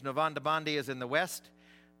James Novandabandi is in the west,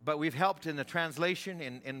 but we've helped in the translation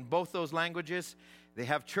in both those languages. They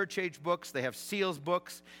have church age books, they have seals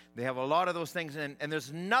books, they have a lot of those things, and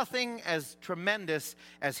there's nothing as tremendous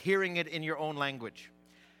as hearing it in your own language.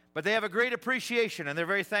 But they have a great appreciation, and they're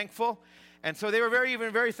very thankful. And so they were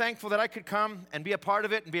very thankful that I could come and be a part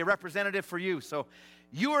of it and be a representative for you. So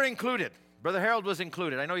you were included. Brother Harold was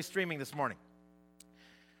included. I know he's streaming this morning.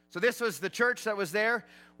 So this was the church that was there.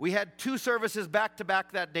 We had 2 services back to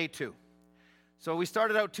back that day too. So we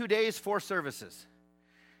started out 2 days, 4 services.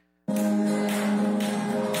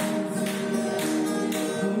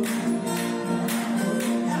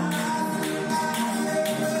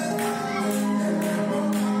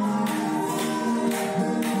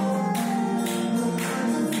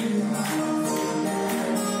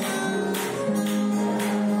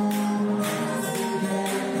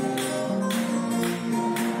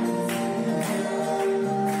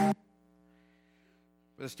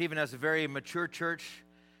 Stephen has a very mature church.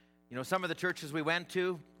 You know, some of the churches we went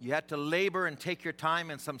to, you had to labor and take your time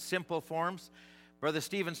in some simple forms. Brother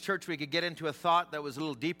Stephen's church, we could get into a thought that was a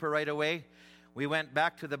little deeper right away. We went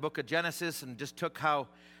back to the book of Genesis and just took how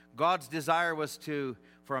God's desire was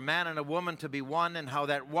for a man and a woman to be one, and how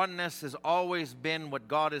that oneness has always been what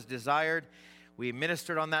God has desired. We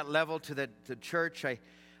ministered on that level to the church.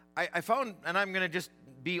 I found, and I'm going to just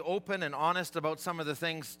be open and honest about some of the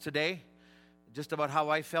things today, just about how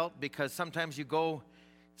I felt, because sometimes you go,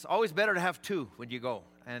 it's always better to have two when you go.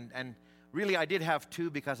 And really, I did have two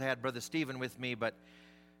because I had Brother Stephen with me, but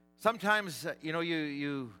sometimes, you know,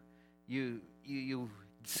 you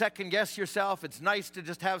second guess yourself. It's nice to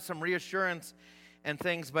just have some reassurance and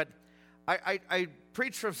things, but I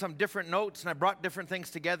preached from some different notes, and I brought different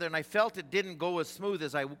things together, and I felt it didn't go as smooth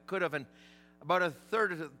as I could have, and about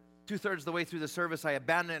two-thirds of the way through the service, I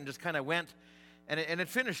abandoned it and just kind of went, and it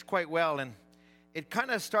finished quite well, and it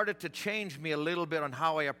kind of started to change me a little bit on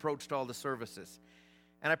how I approached all the services.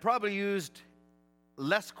 And I probably used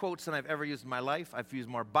less quotes than I've ever used in my life. I've used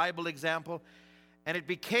more Bible example, and it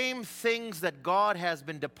became things that God has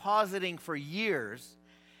been depositing for years,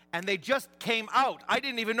 and they just came out. I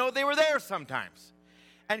didn't even know they were there sometimes.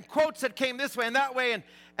 And quotes that came this way and that way,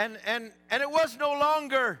 and it was no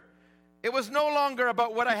longer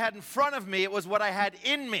about what I had in front of me. It was what I had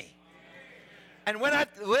in me. And when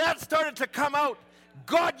that started to come out,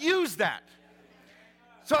 God used that.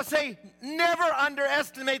 So I say, never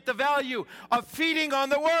underestimate the value of feeding on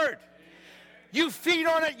the Word. You feed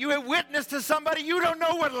on it, you have witness to somebody, you don't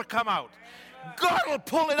know what will come out. God will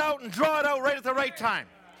pull it out and draw it out right at the right time.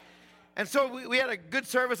 And so we had a good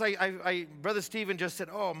service. Brother Stephen just said,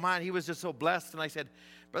 oh man, he was just so blessed. And I said,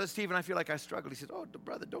 Brother Stephen, I feel like I struggled. He said, oh,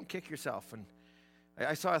 brother, don't kick yourself. And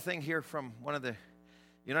I saw a thing here from one of the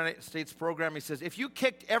United States program. He says, if you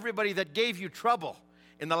kicked everybody that gave you trouble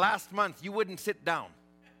in the last month, you wouldn't sit down.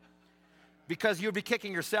 Because you'd be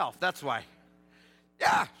kicking yourself. That's why.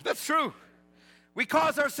 Yeah, that's true. We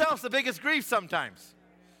cause ourselves the biggest grief sometimes.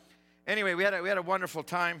 Anyway, we had a wonderful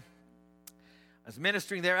time. I was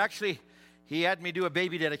ministering there. Actually, he had me do a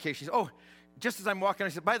baby dedication. He said, oh, just as I'm walking, I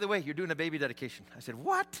said, by the way, you're doing a baby dedication. I said,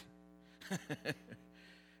 what?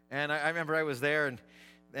 And I remember I was there,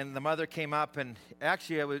 and the mother came up, and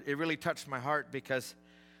actually it really touched my heart because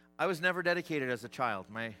I was never dedicated as a child.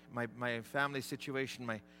 My family situation,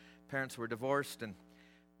 my parents were divorced, and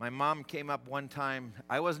my mom came up one time.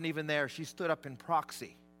 I wasn't even there. She stood up in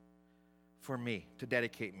proxy for me to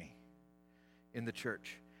dedicate me in the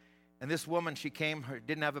church. And this woman, she came,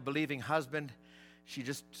 didn't have a believing husband. She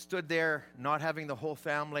just stood there, not having the whole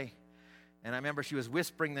family. And I remember she was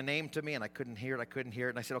whispering the name to me, and I couldn't hear it.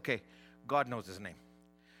 And I said, okay, God knows his name.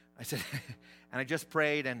 I said, and I just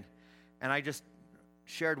prayed, and I just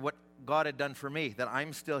shared what God had done for me, that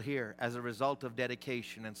I'm still here as a result of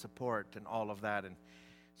dedication and support and all of that. And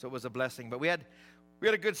so it was a blessing. But we had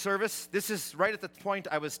a good service. This is right at the point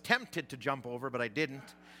I was tempted to jump over, but I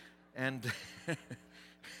didn't. And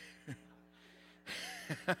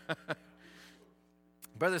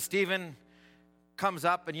Brother Stephen comes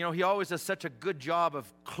up, and he always does such a good job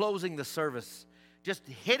of closing the service, just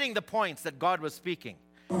hitting the points that God was speaking.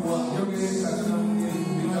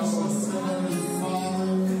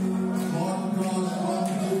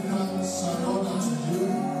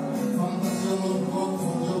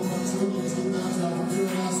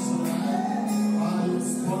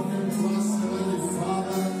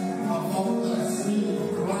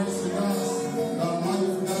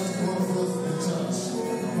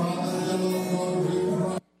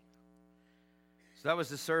 So that was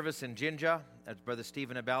the service in Jinja at Brother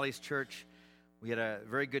Stephen Abali's church. We had a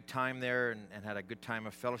very good time there and had a good time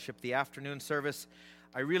of fellowship. The afternoon service,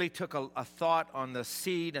 I really took a thought on the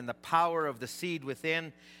seed and the power of the seed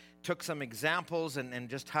within, took some examples and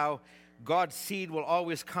just how God's seed will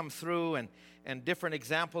always come through and different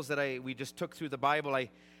examples that we just took through the Bible. I'm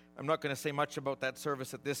not going to say much about that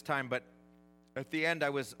service at this time, but at the end I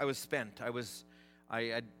was spent.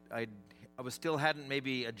 I still hadn't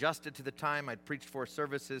maybe adjusted to the time. I'd preached 4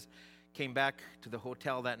 services, came back to the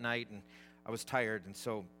hotel that night, and I was tired. And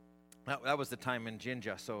so that was the time in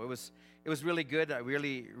Jinja. So it was really good. I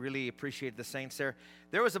really appreciate the saints there.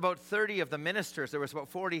 There was about 30 of the ministers. There was about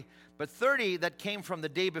 40, but 30 that came from the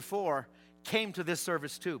day before came to this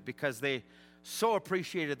service too because they so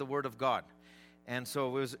appreciated the Word of God. And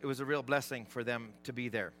so it was a real blessing for them to be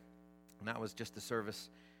there. And that was just the service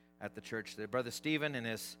at the church. Brother Stephen in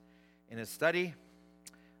his study,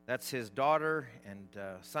 that's his daughter and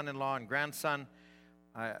son-in-law and grandson.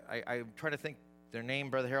 I'm trying to think their name,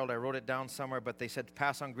 Brother Harold. I wrote it down somewhere, but they said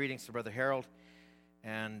pass on greetings to Brother Harold,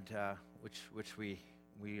 and which we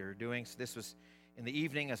we are doing. So this was in the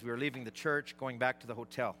evening as we were leaving the church, going back to the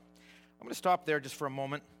hotel. I'm going to stop there just for a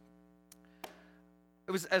moment.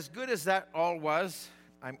 It was as good as that all was.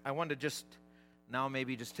 I want to just now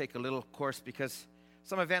maybe just take a little course, because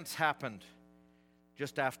some events happened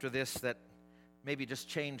just after this that maybe just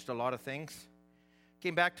changed a lot of things.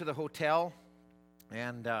 Came back to the hotel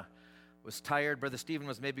and was tired. Brother Stephen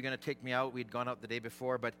was maybe going to take me out. We'd gone out the day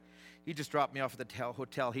before, but he just dropped me off at the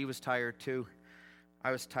hotel. He was tired too.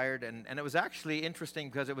 I was tired, and it was actually interesting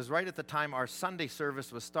because it was right at the time our Sunday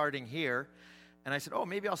service was starting here, and I said, oh,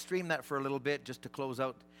 maybe I'll stream that for a little bit just to close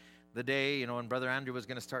out the day, and Brother Andrew was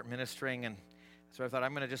going to start ministering, and so I thought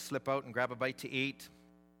I'm going to just slip out and grab a bite to eat,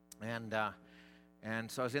 and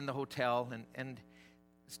so I was in the hotel, and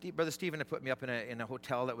Brother Stephen had put me up in a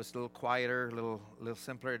hotel that was a little quieter, a little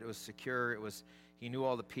simpler. It was secure. He knew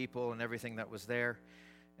all the people and everything that was there,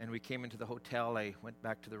 and we came into the hotel. I went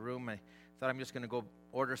back to the room. I thought I'm just going to go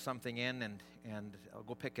order something in, and I'll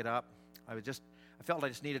go pick it up. I felt I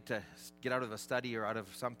just needed to get out of a study or out of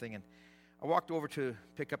something, and I walked over to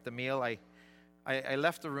pick up the meal. I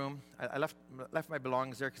left the room. I left my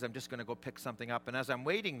belongings there because I'm just going to go pick something up. And as I'm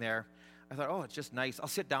waiting there, I thought, oh, it's just nice. I'll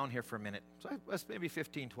sit down here for a minute. So it was maybe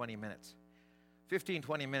 15, 20 minutes. 15,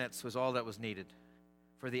 20 minutes was all that was needed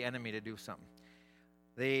for the enemy to do something.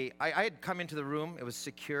 I had come into the room. It was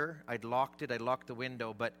secure. I'd locked it. I'd locked the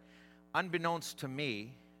window. But unbeknownst to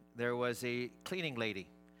me, there was a cleaning lady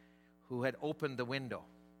who had opened the window,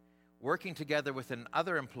 working together with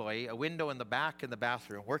another employee, a window in the back in the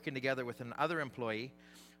bathroom, working together with another employee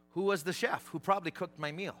who was the chef, who probably cooked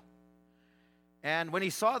my meal. And when he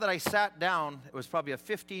saw that I sat down, it was probably a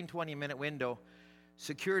 15, 20-minute window.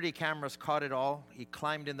 Security cameras caught it all. He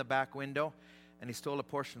climbed in the back window, and he stole a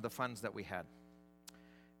portion of the funds that we had.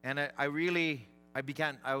 And I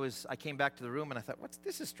came back to the room, and I thought,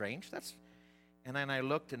 this is strange. And then I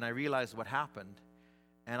looked, and I realized what happened.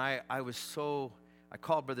 And I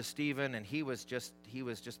called Brother Stephen, and he was just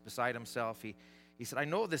beside himself. He said, I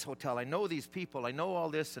know this hotel. I know these people. I know all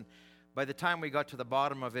this. And by the time we got to the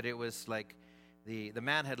bottom of it, it was like the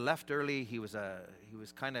man had left early. He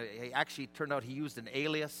actually turned out he used an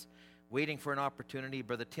alias, waiting for an opportunity.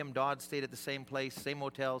 Brother Tim Dodd stayed at the same place, same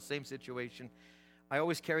hotel, same situation. I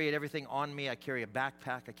always carry everything on me. I carry a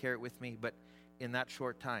backpack. I carry it with me. But in that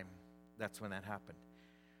short time, that's when that happened.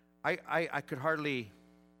 I could hardly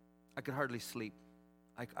sleep.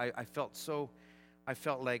 I felt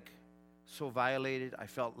like so violated. I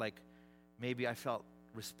felt like maybe I felt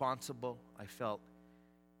responsible. I felt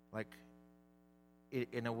like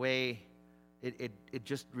in a way it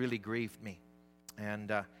just really grieved me. And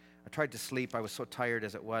I tried to sleep. I was so tired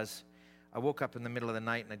as it was. I woke up in the middle of the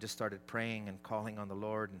night and I just started praying and calling on the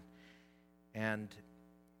Lord. And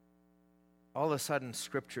all of a sudden,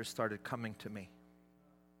 scripture started coming to me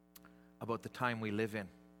about the time we live in.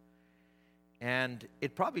 And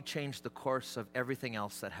it probably changed the course of everything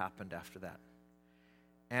else that happened after that.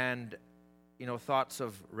 And, thoughts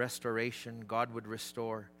of restoration, God would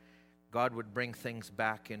restore, God would bring things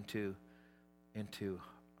back into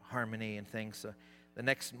harmony and things. So the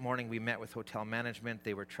next morning we met with hotel management.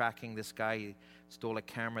 They were tracking this guy. He stole a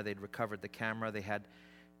camera. They'd recovered the camera. They had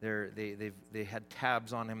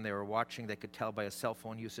tabs on him. They were watching. They could tell by his cell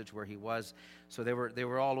phone usage where he was. So they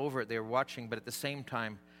were all over it. They were watching, but at the same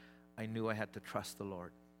time, I knew I had to trust the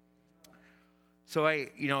Lord. So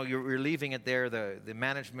you're leaving it there. The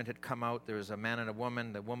management had come out. There was a man and a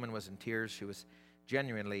woman. The woman was in tears. She was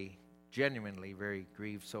genuinely very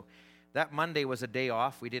grieved. So that Monday was a day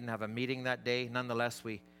off. We didn't have a meeting that day. Nonetheless,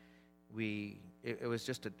 it was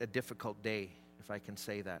just a difficult day, if I can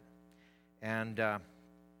say that. And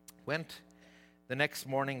went the next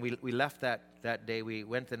morning. We left that day. We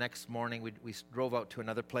went the next morning. We drove out to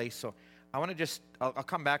another place. So I want to I'll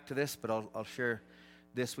come back to this, but I'll share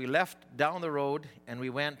this. We left down the road and we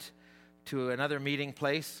went to another meeting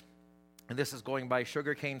place. And this is going by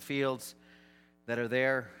sugarcane fields that are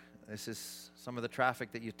there. This is some of the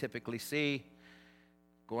traffic that you typically see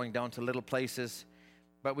going down to little places.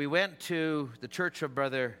 But we went to the church of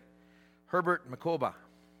Brother Herbert Makoba.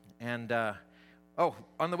 And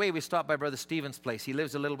on the way we stopped by Brother Stephen's place. He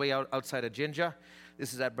lives a little way outside of Jinja.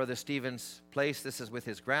 This is at Brother Stephen's place. This is with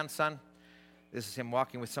his grandson. This is him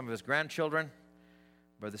walking with some of his grandchildren.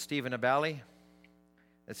 Brother Stephen Abali.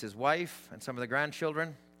 That's his wife and some of the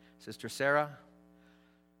grandchildren. Sister Sarah.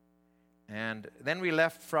 And then we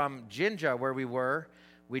left from Jinja, where we were.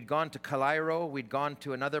 We'd gone to Kalairo. We'd gone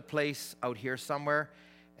to another place out here somewhere.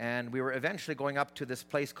 And we were eventually going up to this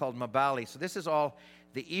place called Mabali. So this is all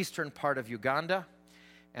the eastern part of Uganda.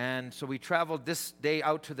 And so we traveled this day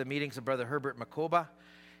out to the meetings of Brother Herbert Makoba.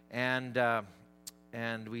 And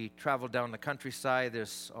and we traveled down the countryside.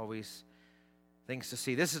 There's always things to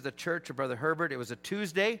see. This is the church of Brother Herbert. It was a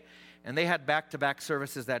Tuesday, and they had back-to-back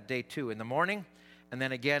services that day too, in the morning and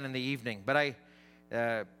then again in the evening. But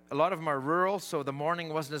a lot of them are rural, so the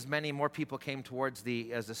morning wasn't as many. More people came towards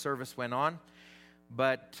as the service went on.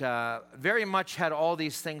 But very much had all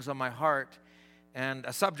these things on my heart, and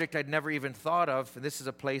a subject I'd never even thought of. This is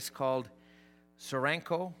a place called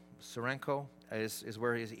Soranko. Soranko is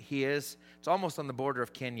where he is. It's almost on the border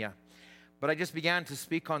of Kenya. But I just began to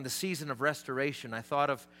speak on the season of restoration. I thought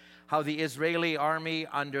of how the Israeli army,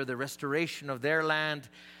 under the restoration of their land,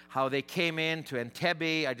 how they came in to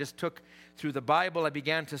Entebbe. I just took through the Bible. I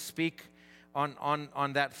began to speak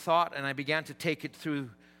on that thought, and I began to take it through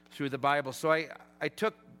the Bible. So I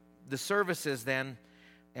took the services then,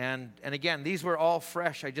 and again, these were all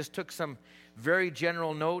fresh. I just took some very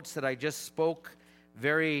general notes that I just spoke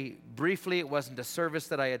very briefly. It wasn't a service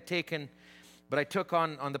that I had taken, but I took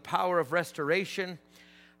on the power of restoration,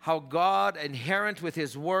 how God, inherent with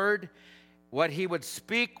His Word, what He would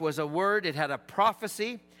speak was a word. It had a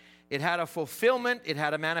prophecy, it had a fulfillment, it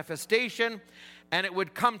had a manifestation, and it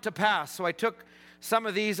would come to pass. So I took some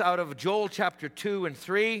of these out of Joel chapter 2 and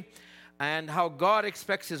 3, and how God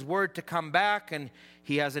expects His Word to come back, and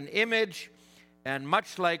He has an image, and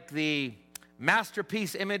much like the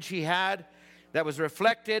masterpiece image He had that was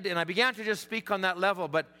reflected, and I began to just speak on that level.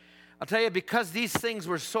 But I'll tell you, because these things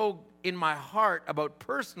were so in my heart about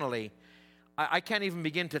personally, I can't even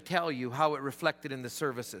begin to tell you how it reflected in the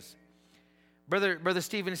services. Brother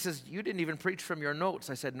Stephen says, "You didn't even preach from your notes."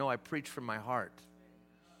 I said, "No, I preached from my heart."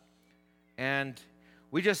 And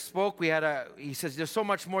we just spoke. He says, "There's so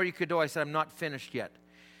much more you could do." I said, "I'm not finished yet."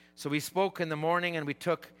 So we spoke in the morning, and we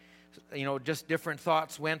took, just different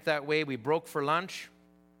thoughts went that way. We broke for lunch.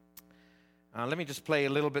 Let me just play a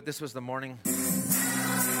little bit. This was the morning.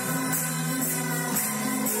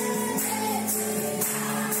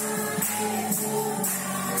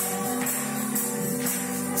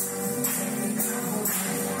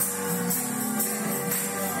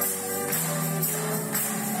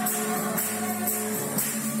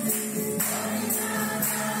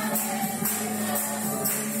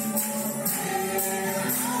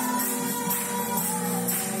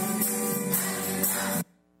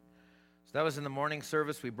 So that was in the morning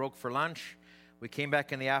service. We broke for lunch. We came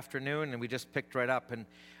back in the afternoon, and we just picked right up. And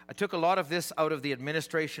I took a lot of this out of the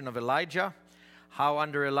administration of Elijah, how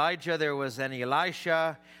under Elijah there was an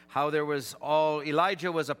Elisha, how Elijah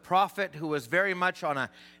was a prophet who was very much on a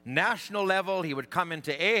national level. He would come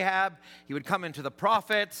into Ahab. He would come into the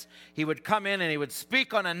prophets. He would come in and he would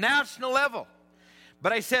speak on a national level.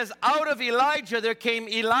 But I says, out of Elijah there came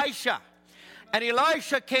Elisha. And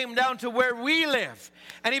Elisha came down to where we live,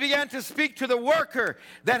 and he began to speak to the worker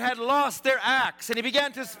that had lost their axe, and he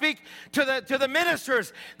began to speak to the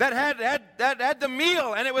ministers that had the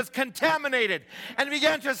meal and it was contaminated, and he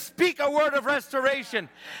began to speak a word of restoration.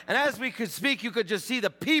 And as we could speak, you could just see the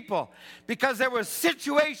people, because there were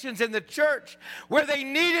situations in the church where they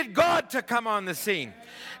needed God to come on the scene.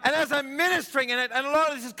 And as I'm ministering, and a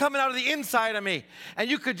lot of this is coming out of the inside of me, and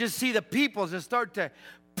you could just see the people just start to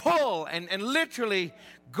pull, and literally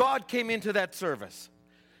God came into that service.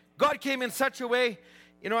 God came in such a way,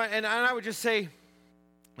 and I would just say,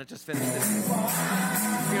 let's just finish this.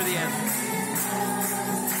 Hear the end.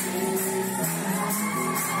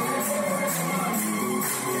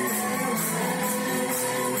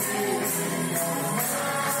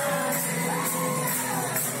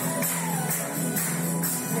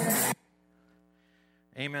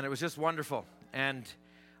 Amen. It was just wonderful. And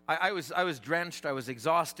I was drenched. I was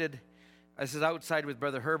exhausted. I was outside with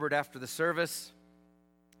Brother Herbert after the service.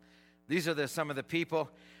 These are some of the people.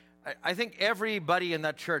 I think everybody in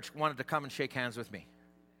that church wanted to come and shake hands with me.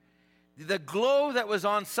 The glow that was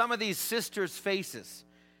on some of these sisters' faces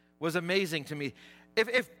was amazing to me.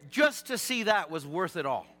 If just to see that was worth it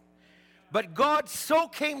all. But God so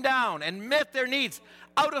came down and met their needs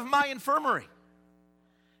out of my infirmary.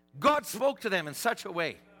 God spoke to them in such a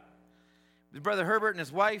way. Brother Herbert and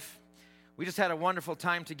his wife, we just had a wonderful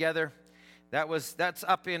time together. That's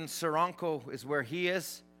up in Soranko is where he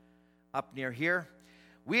is, up near here.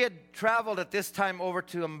 We had traveled at this time over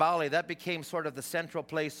to Mbale. That became sort of the central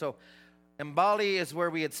place. So Mbale is where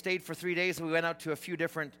we had stayed for 3 days, and we went out to a few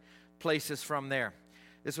different places from there.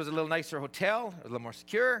 This was a little nicer hotel, a little more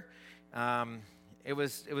secure.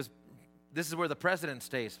 This is where the president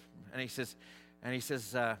stays. And he says,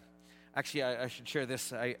 actually, I should share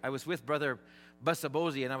this. I was with Brother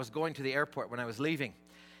Basabosi, and I was going to the airport when I was leaving.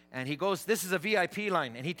 And he goes, this is a VIP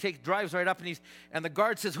line. And he drives right up, and the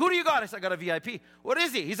guard says, who do you got? I said, I got a VIP. What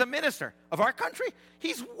is he? He's a minister of our country?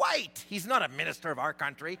 He's white. He's not a minister of our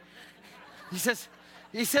country. He says,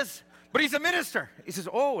 but he's a minister. He says,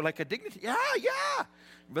 oh, like a dignity? Yeah.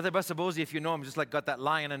 Brother Busabosi, if you know him, just like got that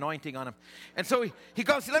lion anointing on him. And so he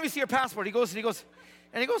goes, let me see your passport. He goes, you're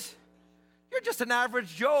just an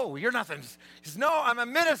average Joe. You're nothing. He says, no, I'm a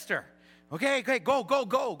minister. Okay,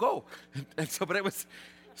 go. And so, but it was...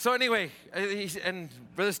 So anyway, and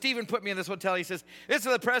Brother Stephen put me in this hotel. He says, this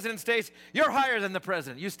is the President stays. You're higher than the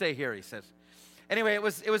President. You stay here, he says. Anyway, it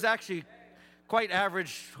was actually quite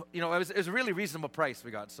average. You know, it was a really reasonable price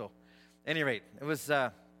we got. So, at any rate, it was,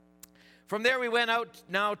 from there we went out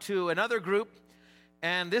now to another group.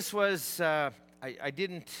 And this was,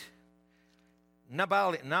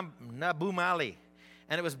 Nabumali.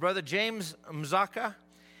 And it was Brother James Mzaka.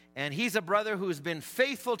 And he's a brother who's been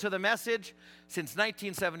faithful to the message since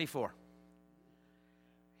 1974.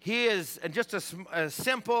 He is just a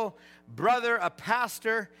simple brother, a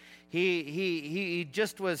pastor. He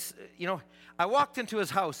just was, you know, I walked into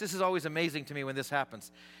his house. This is always amazing to me when this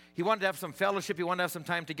happens. He wanted to have some fellowship. He wanted to have some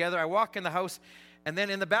time together. I walk in the house, and then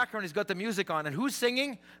in the background, he's got the music on. And who's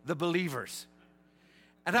singing? The Believers.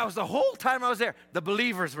 And that was the whole time I was there. The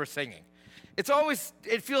Believers were singing. It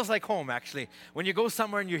feels like home, actually, when you go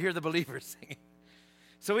somewhere and you hear the Believers singing.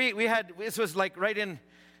 So we had, this was like right in,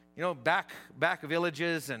 you know, back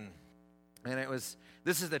villages, and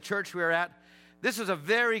this is the church we were at. This was a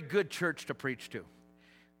very good church to preach to.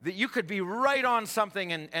 That you could be right on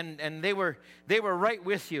something, and they were right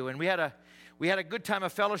with you. And we had a good time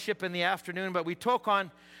of fellowship in the afternoon, but we spoke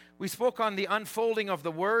on the unfolding of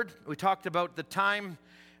the Word. We talked about the time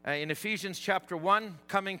in Ephesians chapter 1,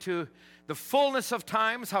 coming to the fullness of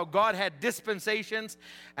times, how God had dispensations,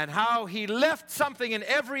 and how He left something in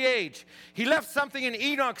every age. He left something in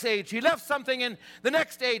Enoch's age. He left something in the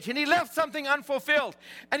next age, and He left something unfulfilled.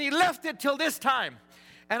 And He left it till this time.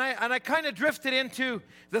 And I kind of drifted into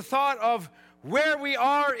the thought of where we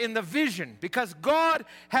are in the vision, because God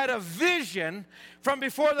had a vision from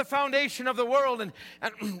before the foundation of the world, and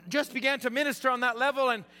just began to minister on that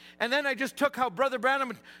level. And then I just took how Brother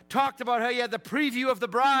Branham talked about how he had the preview of the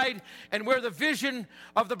bride and where the vision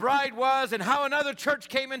of the bride was, and how another church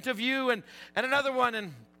came into view, and another one.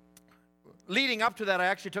 And leading up to that, I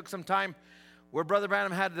actually took some time where Brother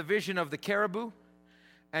Branham had the vision of the caribou,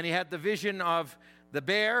 and he had the vision of the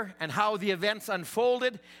bear, and how the events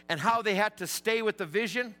unfolded and how they had to stay with the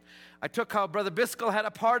vision. I took how Brother Biscoe had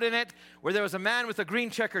a part in it, where there was a man with a green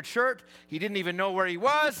checkered shirt. He didn't even know where he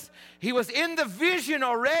was. He was in the vision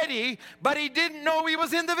already, but he didn't know he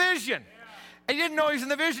was in the vision. And he didn't know he was in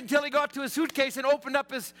the vision until he got to his suitcase and opened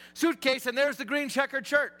up his suitcase, and there's the green checkered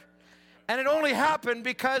shirt. And it only happened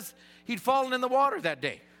because he'd fallen in the water that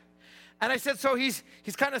day. And I said, so he's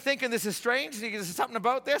kind of thinking this is strange. There's something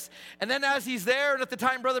about this. And then as he's there, and at the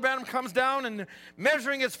time Brother Branham comes down and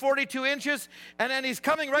measuring is 42 inches, and then he's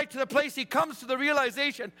coming right to the place, he comes to the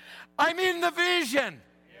realization, I'm in the vision.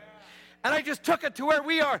 Yeah. And I just took it to where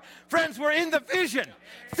we are. Friends, we're in the vision.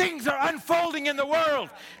 Things are unfolding in the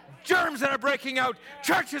world. Germs that are breaking out.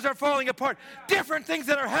 Churches are falling apart. Different things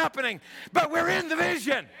that are happening. But we're in the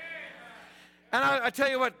vision. And I tell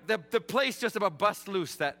you what, the place just about bust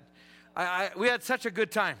loose. We had such a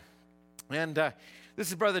good time. And this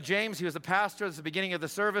is Brother James. He was the pastor at the beginning of the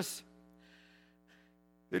service.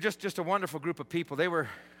 They're just a wonderful group of people. They were,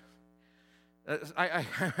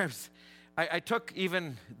 I took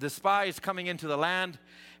even the spies coming into the land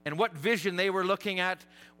and what vision they were looking at.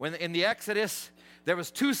 When in the Exodus, there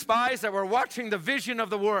was 2 spies that were watching the vision of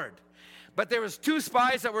the Word. But there was 10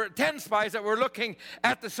 spies that were looking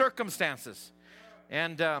at the circumstances.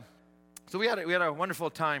 And so we had a wonderful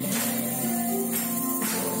time. This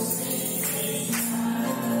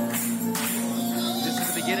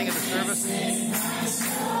is the beginning of the service.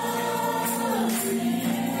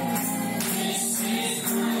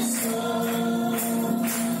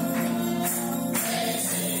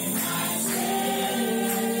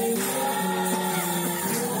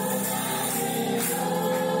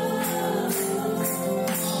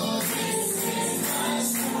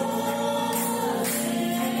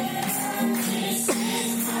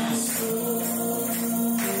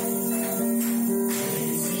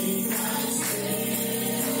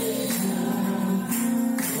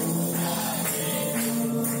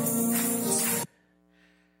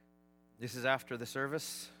 This is after the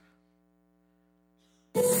service.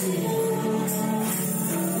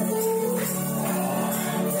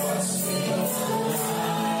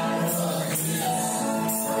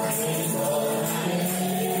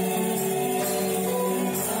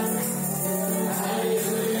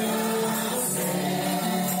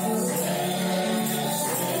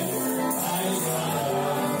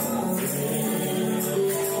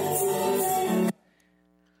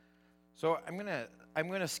 I'm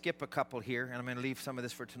gonna skip a couple here, and I'm gonna leave some of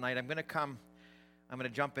this for tonight. I'm gonna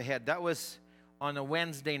jump ahead. That was on a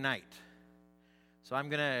Wednesday night. So I'm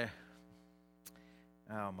gonna,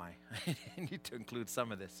 oh my, I need to include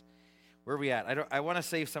some of this. Where are we at? I want to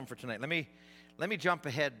save some for tonight. Let me jump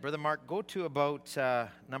ahead. Brother Mark, go to about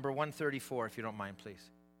number 134, if you don't mind, please.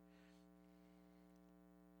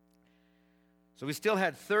 So we still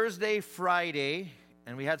had Thursday, Friday,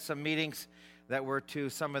 and we had some meetings that were to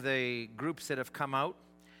some of the groups that have come out.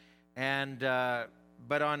 And,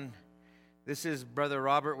 but on, this is Brother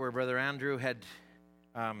Robert, where Brother Andrew had,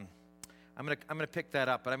 I'm gonna pick that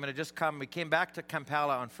up, but I'm gonna just come. We came back to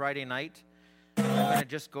Kampala on Friday night. I'm gonna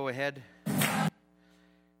just go ahead.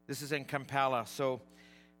 This is in Kampala. So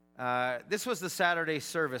this was the Saturday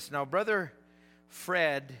service. Now, Brother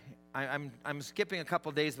Fred, I'm skipping a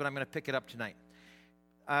couple days, but I'm gonna pick it up tonight.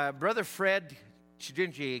 Brother Fred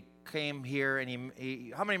Chijunji came here, and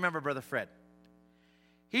he how many remember Brother Fred?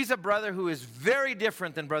 He's a brother who is very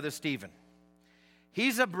different than Brother Stephen.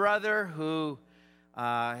 He's a brother who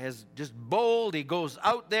is just bold. He goes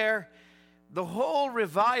out there. The whole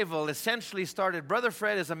revival essentially started. Brother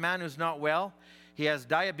Fred is a man who's not well. He has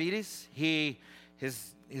diabetes.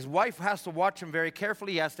 His wife has to watch him very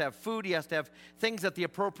carefully. He has to have food. He has to have things at the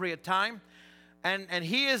appropriate time. And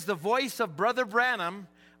he is the voice of Brother Branham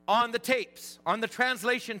on the tapes, on the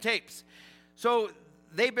translation tapes. So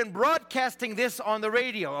they've been broadcasting this on the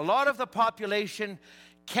radio. A lot of the population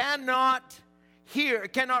cannot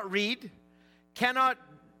read, cannot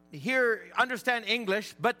understand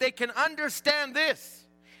English, but they can understand this.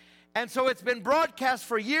 And so it's been broadcast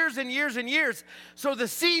for years and years and years. So the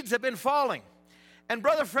seeds have been falling. And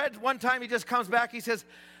Brother Fred, one time he just comes back, he says,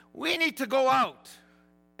 we need to go out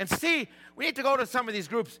and see, we need to go to some of these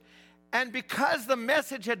groups. And because the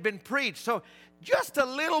message had been preached, so just a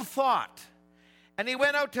little thought. And he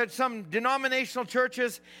went out to some denominational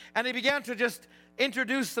churches, and he began to just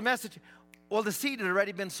introduce the message. Well, the seed had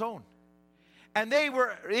already been sown. And they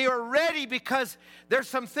were ready, because there's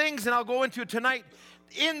some things, and I'll go into tonight,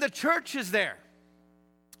 in the churches there.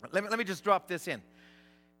 Let me just drop this in.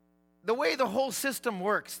 The way the whole system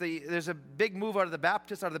works, there's a big move out of the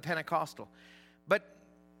Baptist, out of the Pentecostal. But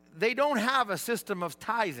they don't have a system of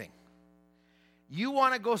tithing. You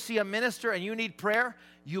want to go see a minister and you need prayer,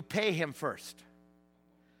 you pay him first.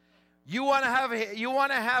 You want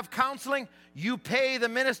to have counseling, you pay the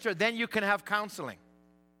minister, then you can have counseling.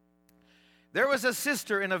 There was a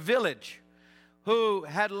sister in a village who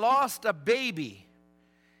had lost a baby,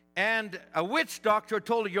 and a witch doctor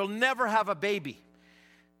told her, you'll never have a baby.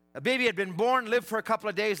 A baby had been born, lived for a couple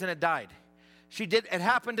of days, and it died. It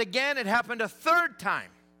happened again, it happened a third time.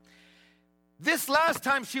 This last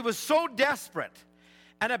time she was so desperate,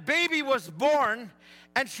 and a baby was born,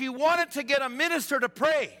 and she wanted to get a minister to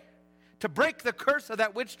pray, to break the curse of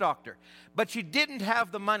that witch doctor, but she didn't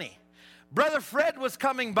have the money. Brother Fred was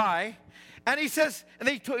coming by, and he says, and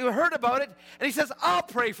they heard about it, and he says, I'll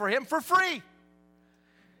pray for him for free.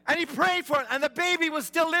 And he prayed for it, and the baby was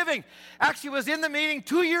still living. Actually was in the meeting,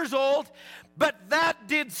 2 years old, but that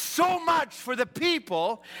did so much for the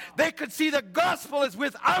people. They could see the gospel is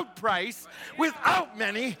without price, without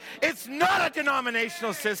money. It's not a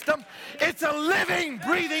denominational system. It's a living,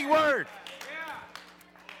 breathing word.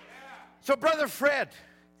 So Brother Fred,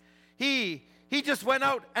 he just went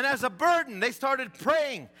out, and as a burden, they started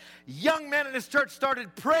praying. Young men in his church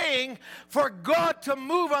started praying for God to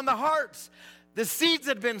move on the hearts. The seeds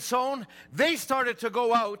had been sown. They started to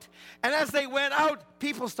go out. And as they went out,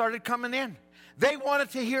 people started coming in. They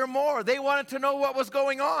wanted to hear more. They wanted to know what was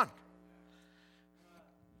going on.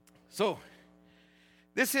 So,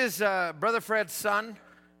 this is Brother Fred's son,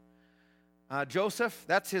 Joseph.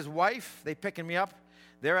 That's his wife. They picking me up.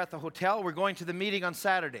 They're at the hotel. We're going to the meeting on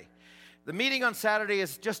Saturday. The meeting on Saturday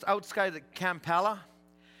is just outside of Kampala.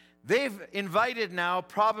 They've invited now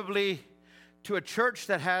probably to a church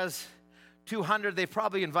that has 200. They've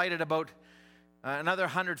probably invited about another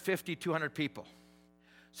 150, 200 people.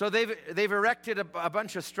 So they've erected a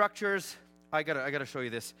bunch of structures. I gotta show you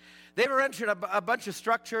this. They've erected a bunch of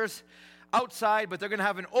structures outside, but they're going to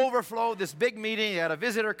have an overflow. This big meeting. You had a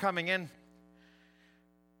visitor coming in.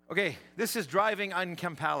 Okay, this is driving in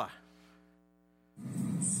Kampala.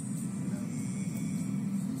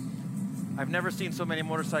 I've never seen so many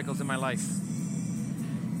motorcycles in my life.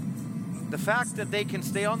 The fact that they can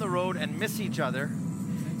stay on the road and miss each other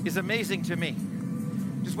is amazing to me.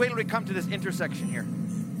 Just wait till we come to this intersection here.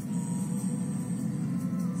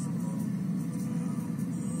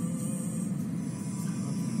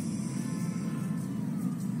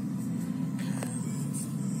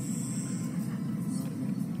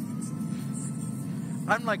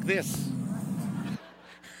 I'm like this.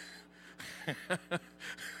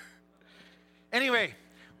 Anyway,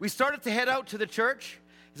 we started to head out to the church.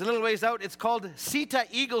 It's a little ways out. It's called Sita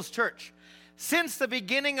Eagles Church. Since the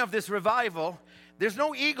beginning of this revival, there's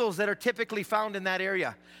no eagles that are typically found in that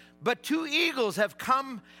area. But 2 eagles have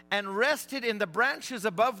come and rested in the branches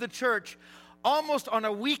above the church almost on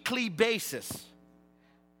a weekly basis.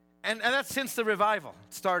 And that's since the revival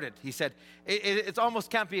started, he said. It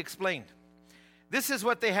almost can't be explained. This is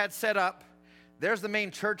what they had set up. There's the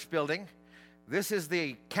main church building. This is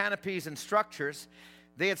the canopies and structures.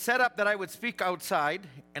 They had set up that I would speak outside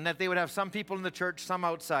and that they would have some people in the church, some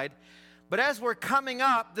outside. But as we're coming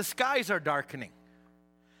up, the skies are darkening.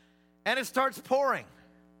 And it starts pouring.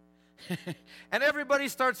 And everybody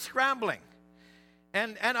starts scrambling.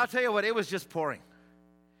 And I'll tell you what, it was just pouring.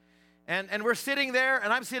 And we're sitting there,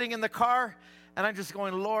 and I'm sitting in the car, and I'm just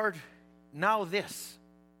going, Lord, now this.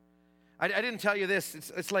 I didn't tell you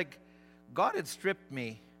this. It's like God had stripped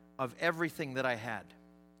me of everything that I had.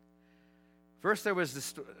 First, there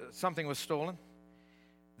was something was stolen.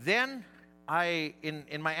 Then,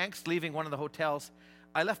 in my angst leaving one of the hotels,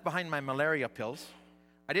 I left behind my malaria pills.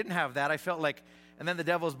 I didn't have that. I felt like, and then the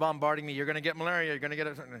devil's bombarding me. You're going to get malaria. You're going to get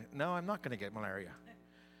it. No, I'm not going to get malaria.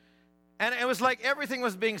 And it was like everything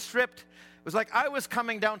was being stripped. It was like I was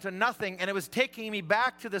coming down to nothing, and it was taking me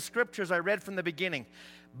back to the scriptures I read from the beginning.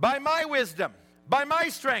 By my wisdom, by my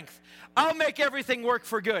strength, I'll make everything work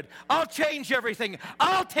for good. I'll change everything.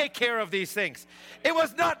 I'll take care of these things. It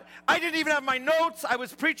was not, I didn't even have my notes. I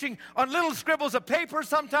was preaching on little scribbles of paper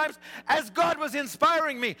sometimes as God was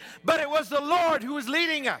inspiring me. But it was the Lord who was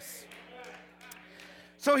leading us.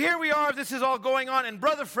 So here we are, this is all going on, and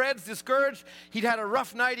Brother Fred's discouraged. He'd had a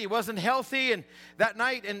rough night, he wasn't healthy and that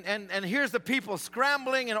night, and here's the people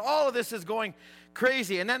scrambling, and all of this is going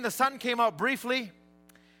crazy. And then the sun came out briefly,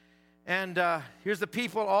 and here's the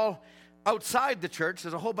people all outside the church.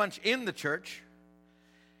 There's a whole bunch in the church.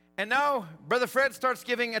 And now Brother Fred starts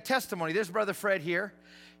giving a testimony. There's Brother Fred here.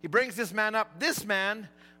 He brings this man up. This man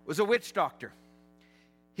was a witch doctor.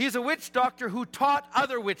 He's a witch doctor who taught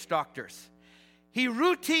other witch doctors. He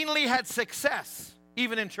routinely had success,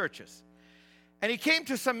 even in churches. And he came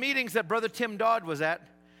to some meetings that Brother Tim Dodd was at.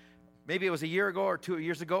 Maybe it was a year ago or 2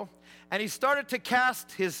 years ago. And he started to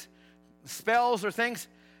cast his spells or things,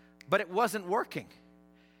 but it wasn't working.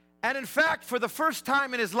 And in fact, for the first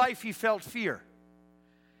time in his life, he felt fear.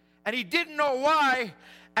 And he didn't know why,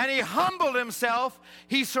 and he humbled himself.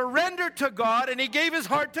 He surrendered to God, and he gave his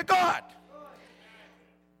heart to God.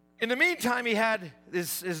 In the meantime, he had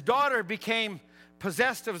his daughter became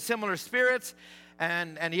possessed of similar spirits,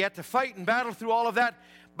 and he had to fight and battle through all of that.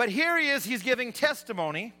 But here he is, he's giving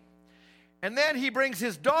testimony, and then he brings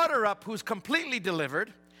his daughter up who's completely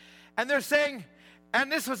delivered, and they're saying,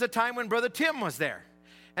 and this was a time when Brother Tim was there,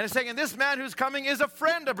 and they're saying, and this man who's coming is a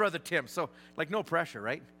friend of Brother Tim, so like no pressure,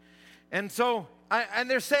 right? And so, and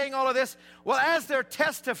they're saying all of this. Well, as they're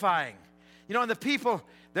testifying, you know, and the people,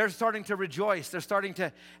 they're starting to rejoice, they're starting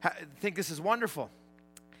to think this is wonderful.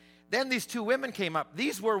 Then these 2 women came up.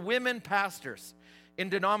 These were women pastors in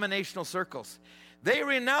denominational circles. They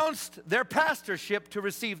renounced their pastorship to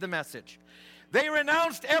receive the message. They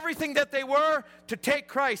renounced everything that they were to take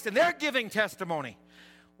Christ, and they're giving testimony.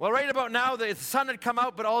 Well, right about now, the sun had come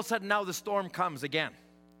out, but all of a sudden now the storm comes again.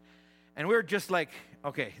 And we're just like,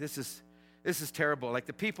 okay, this is terrible. Like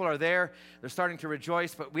the people are there, they're starting to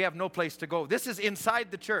rejoice, but we have no place to go. This is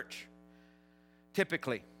inside the church,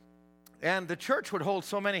 typically. And the church would hold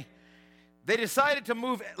so many. They decided to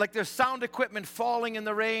move, like their sound equipment falling in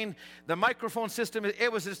the rain, the microphone system,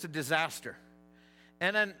 it was just a disaster.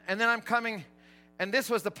 And then I'm coming, and this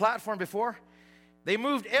was the platform before. They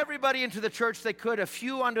moved everybody into the church they could, a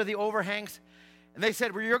few under the overhangs, and they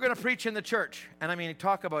said, well, you're going to preach in the church. And I mean,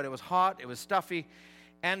 talk about it was hot, it was stuffy.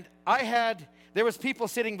 And there was people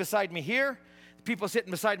sitting beside me here, people sitting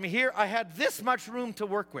beside me here. I had this much room to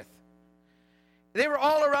work with. They were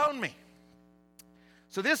all around me.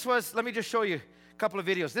 So this was, let me just show you a couple of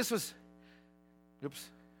videos. This was, oops.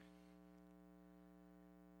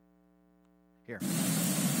 Here.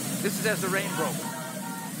 This is as the rain broke.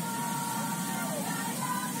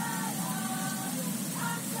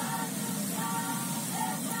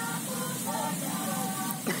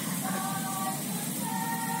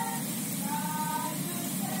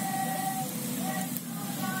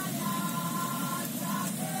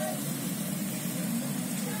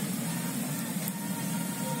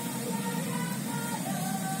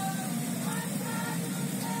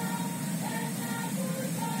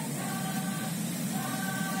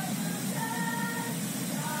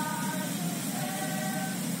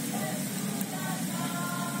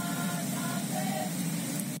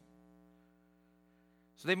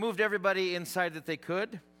 So they moved everybody inside that they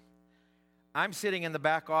could. I'm sitting in the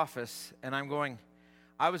back office, and I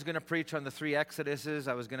was going to preach on the 3 Exoduses.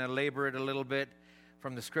 I was going to labor it a little bit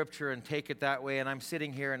from the scripture and take it that way. And I'm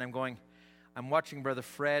sitting here, and I'm watching Brother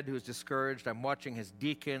Fred, who's discouraged. I'm watching his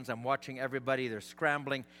deacons. I'm watching everybody. They're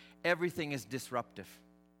scrambling. Everything is disruptive.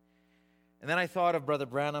 And then I thought of Brother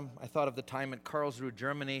Branham. I thought of the time at Karlsruhe,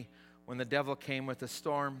 Germany, when the devil came with a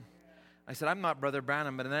storm. I said, I'm not Brother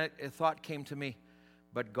Branham. But then a thought came to me,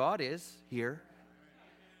 but God is here.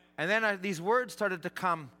 And then these words started to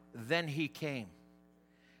come, then he came.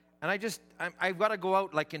 And I've got to go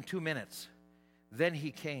out like in 2 minutes. Then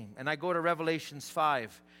he came. And I go to Revelations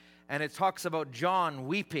 5, and it talks about John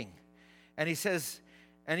weeping. And he says,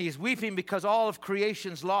 and he's weeping because all of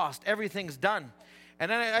creation's lost. Everything's done.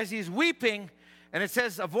 And then as he's weeping, and it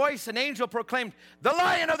says, a voice, an angel proclaimed, the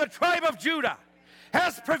Lion of the tribe of Judah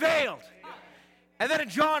has prevailed. And then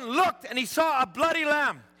John looked, and he saw a bloody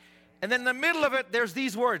lamb. And then in the middle of it, there's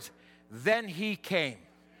these words, then he came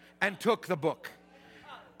and took the book.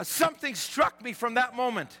 Something struck me from that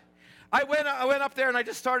moment. I went up there, and I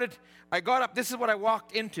got up. This is what I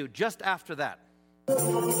walked into just after that.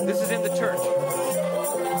 This is in the church.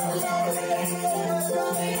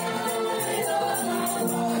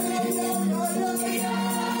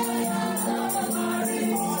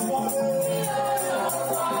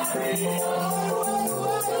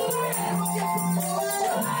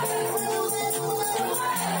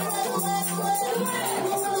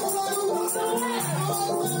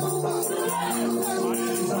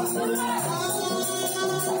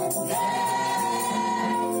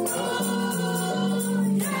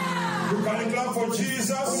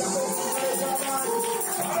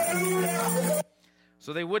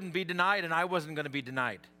 So they wouldn't be denied, and I wasn't going to be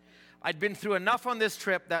denied. I'd been through enough on this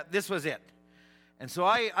trip that this was it. And so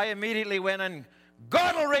I immediately went, and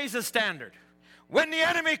God will raise a standard when the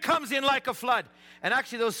enemy comes in like a flood. And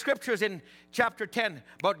actually those scriptures in chapter 10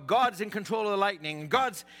 about God's in control of the lightning,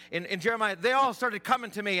 God's in Jeremiah, they all started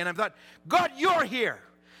coming to me. And I thought, God, you're here.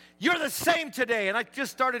 You're the same today. And I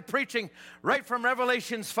just started preaching right from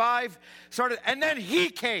Revelations 5. And then he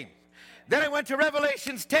came. Then I went to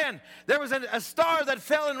Revelations 10. There was a star that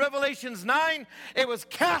fell in Revelations 9. It was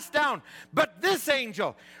cast down. But this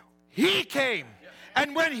angel, he came.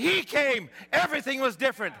 And when he came, everything was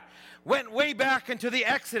different. Went way back into the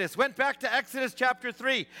Exodus. Went back to Exodus chapter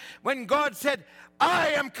 3. When God said,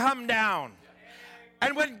 I am come down.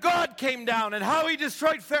 And when God came down and how he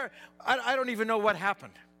destroyed Pharaoh. I don't even know what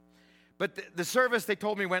happened. But the service, they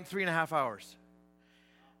told me, went 3.5 hours.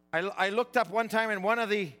 I looked up one time, and one of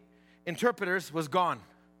the interpreters was gone,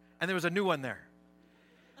 and there was a new one there.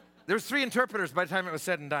 There was 3 interpreters by the time it was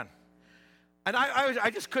said and done. And I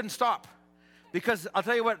just couldn't stop, because I'll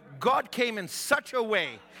tell you what, God came in such a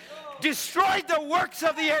way, destroyed the works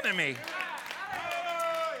of the enemy.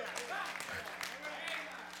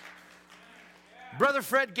 Brother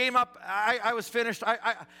Fred came up. I was finished.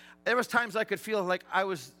 There was times I could feel like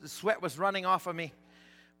the sweat was running off of me.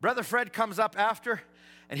 Brother Fred comes up after,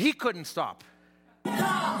 and he couldn't stop. When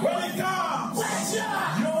it comes,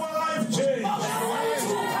 your life change.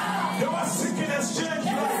 Your sickness changes.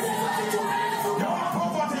 Your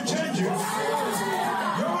poverty changes.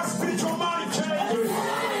 Your spiritual mind changes.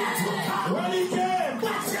 When he came,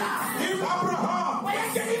 in Abraham,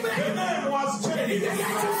 the name was changed.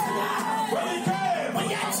 When he came,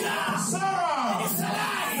 Sarah,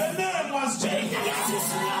 the name was changed.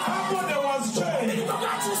 Her body was changed.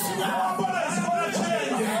 Our body is going to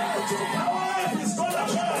change. Our life is going to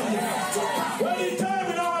change. When he came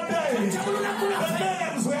in our day, the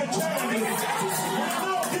names were changed. We are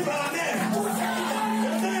now given a name.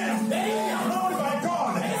 The name known by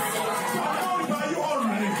God and known by you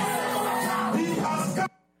only. He has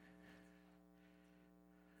come.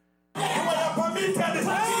 You are permitted to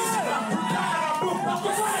prepare a book.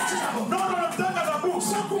 Not only to a book,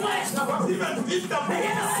 but even to eat the book. Not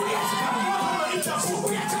only eat the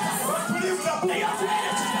book, but to live the book.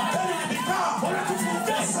 Then it becomes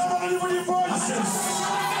the ceremony voices.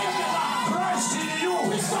 Christ in you,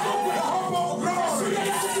 the hope of glory.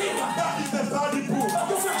 That is the 30 book.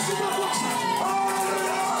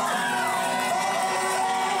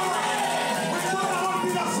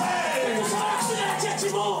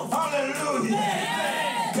 Hallelujah.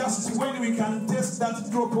 Just when we can taste that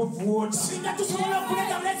drop of water,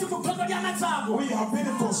 we have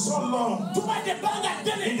been for so long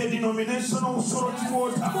in the denominational sort of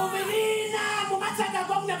water.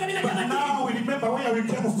 But now we remember where we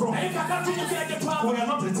came from. We are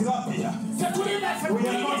not a tilapia. We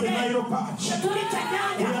are not a Nile patch.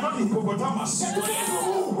 We are not hippopotamus.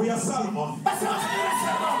 We are Salmon. We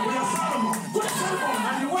are Salmon.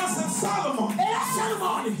 And he wants that Solomon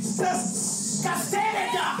says,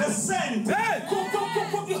 descend.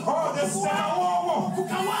 Oh, the star,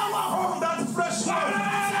 oh, that fresh water.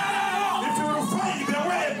 If you will find the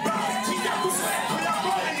way back, we are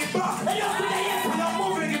going it back. We are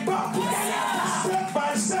moving it back. Step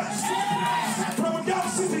by step. From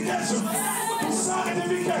justification to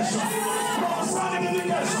sanctification. From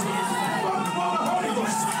sanctification back to the Holy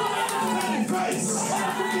Ghost. Then grace,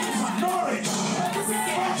 knowledge,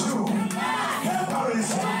 virtue,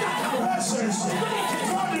 temperance, patience,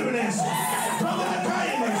 godliness, brotherly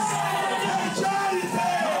kindness, and charity.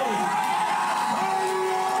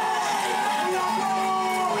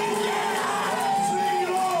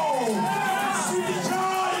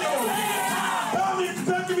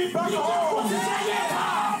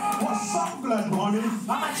 Money, we're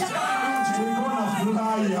gonna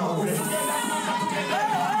fly away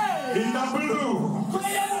in the blue.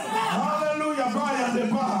 Hallelujah, by and the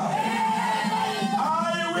by. I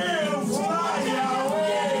will fly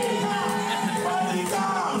away. When it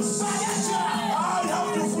comes, I have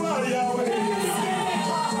to fly away.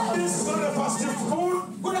 This is not a festive pool.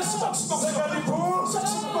 Second pool,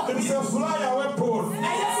 it is a fly away pool.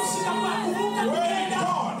 Where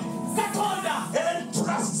God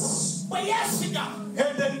entrusts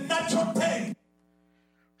and the natural thing.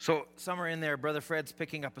 So somewhere in there, Brother Fred's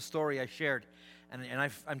picking up a story I shared, and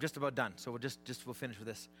I'm just about done. So we'll finish with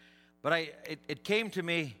this. But it came to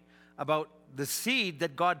me about the seed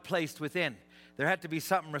that God placed within. There had to be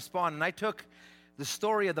something respond, and I took the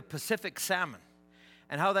story of the Pacific salmon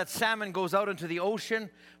and how that salmon goes out into the ocean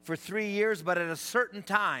for 3 years, but at a certain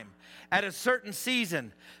time, at a certain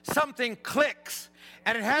season, something clicks.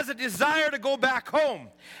 And it has a desire to go back home.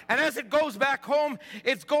 And as it goes back home,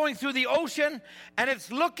 it's going through the ocean, and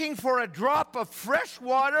it's looking for a drop of fresh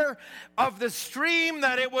water of the stream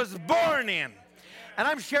that it was born in. And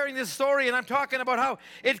I'm sharing this story, and I'm talking about how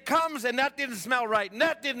it comes, and that didn't smell right, and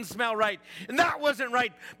that didn't smell right, and that wasn't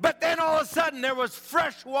right. But then all of a sudden, there was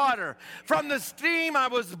fresh water from the stream I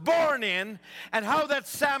was born in, and how that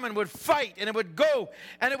salmon would fight, and it would go,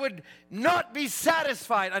 and it would not be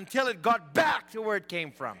satisfied until it got back to where it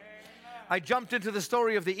came from. I jumped into the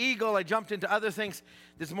story of the eagle. I jumped into other things.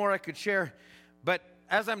 There's more I could share. But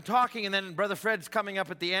as I'm talking, and then Brother Fred's coming up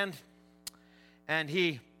at the end, and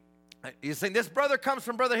he's saying, this brother comes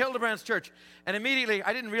from Brother Hildebrand's church. And immediately,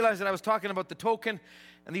 I didn't realize that I was talking about the token.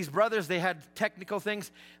 And these brothers, they had technical things.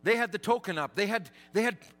 They had the token up. They had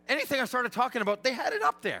anything I started talking about, they had it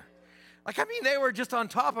up there. They were just on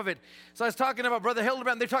top of it. So I was talking about Brother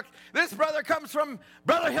Hildebrand. They talked, this brother comes from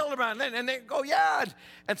Brother Hildebrand. And they go, yeah.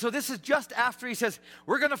 And so this is just after he says,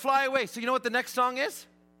 we're going to fly away. So you know what the next song is?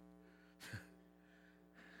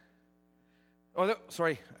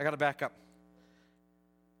 Sorry, I got to back up.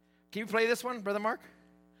 Can you play this one, Brother Mark?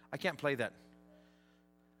 I can't play that.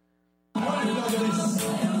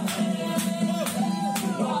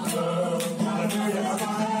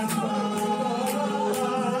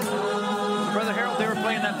 Brother Harold, they were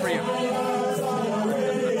playing that for you.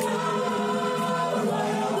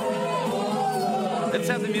 Let's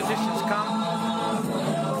have the musicians come.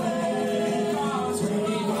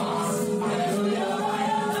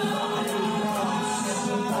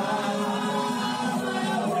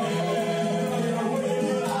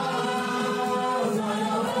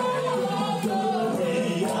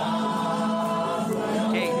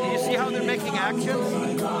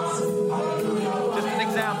 Actions. Just an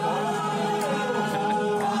example.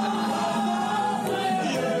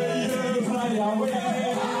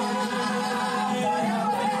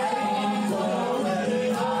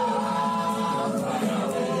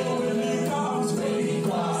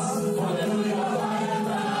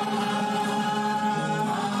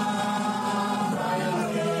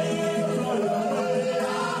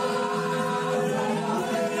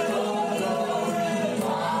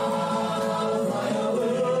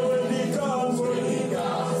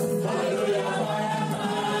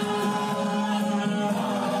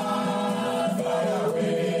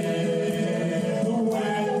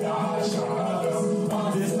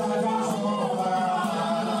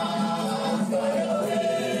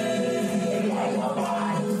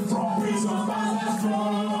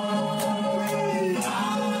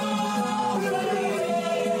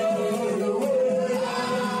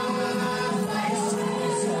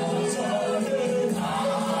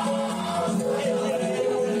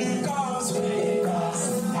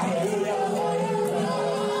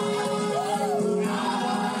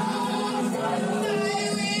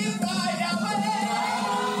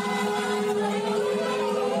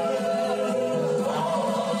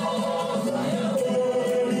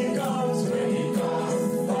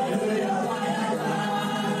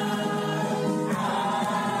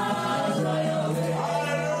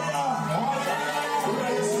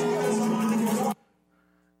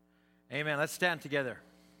 let's stand together.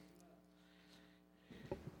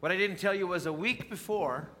 What I didn't tell you was a week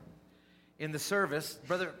before in the service,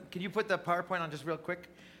 brother, can you put the PowerPoint on just real quick?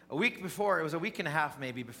 A week before, it was a week and a half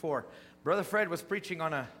maybe before, Brother Fred was preaching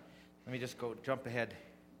on let me just jump ahead.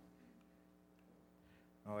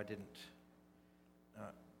 Oh, I didn't.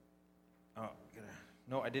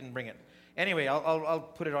 No, I didn't bring it. Anyway, I'll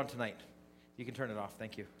put it on tonight. You can turn it off.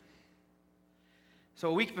 Thank you. So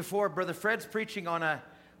a week before, Brother Fred's preaching on a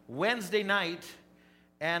Wednesday night,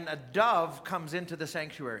 and a dove comes into the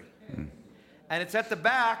sanctuary. And it's at the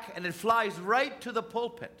back, and it flies right to the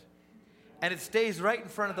pulpit. And it stays right in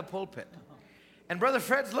front of the pulpit. And Brother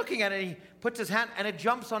Fred's looking at it, and he puts his hand, and it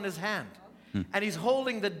jumps on his hand. And he's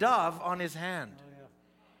holding the dove on his hand.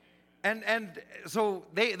 And so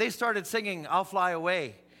they started singing, I'll Fly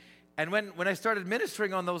Away. And when I started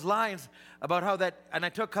ministering on those lines about how that, and I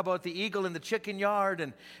talked about the eagle in the chicken yard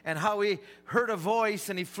and how he heard a voice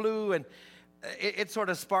and he flew, and it sort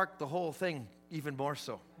of sparked the whole thing even more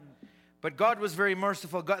so. But God was very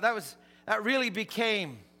merciful. That really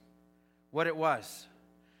became what it was.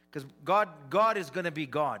 Because God is going to be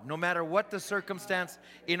God. No matter what the circumstance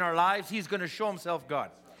in our lives, He's going to show Himself God.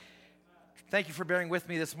 Thank you for bearing with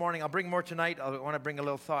me this morning. I'll bring more tonight. I want to bring a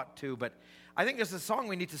little thought too. But I think this is a song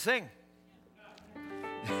we need to sing.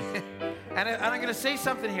 and I'm going to say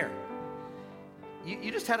something here.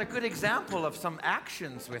 You just had a good example of some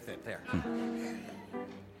actions with it there.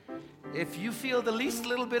 If you feel the least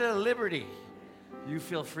little bit of liberty, you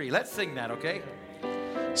feel free. Let's sing that, okay?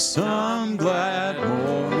 Some glad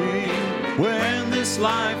morning when this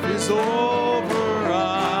life is over,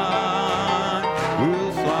 I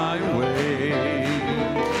will fly away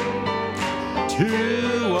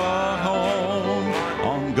to a home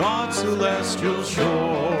on God's celestial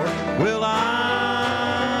shore. Will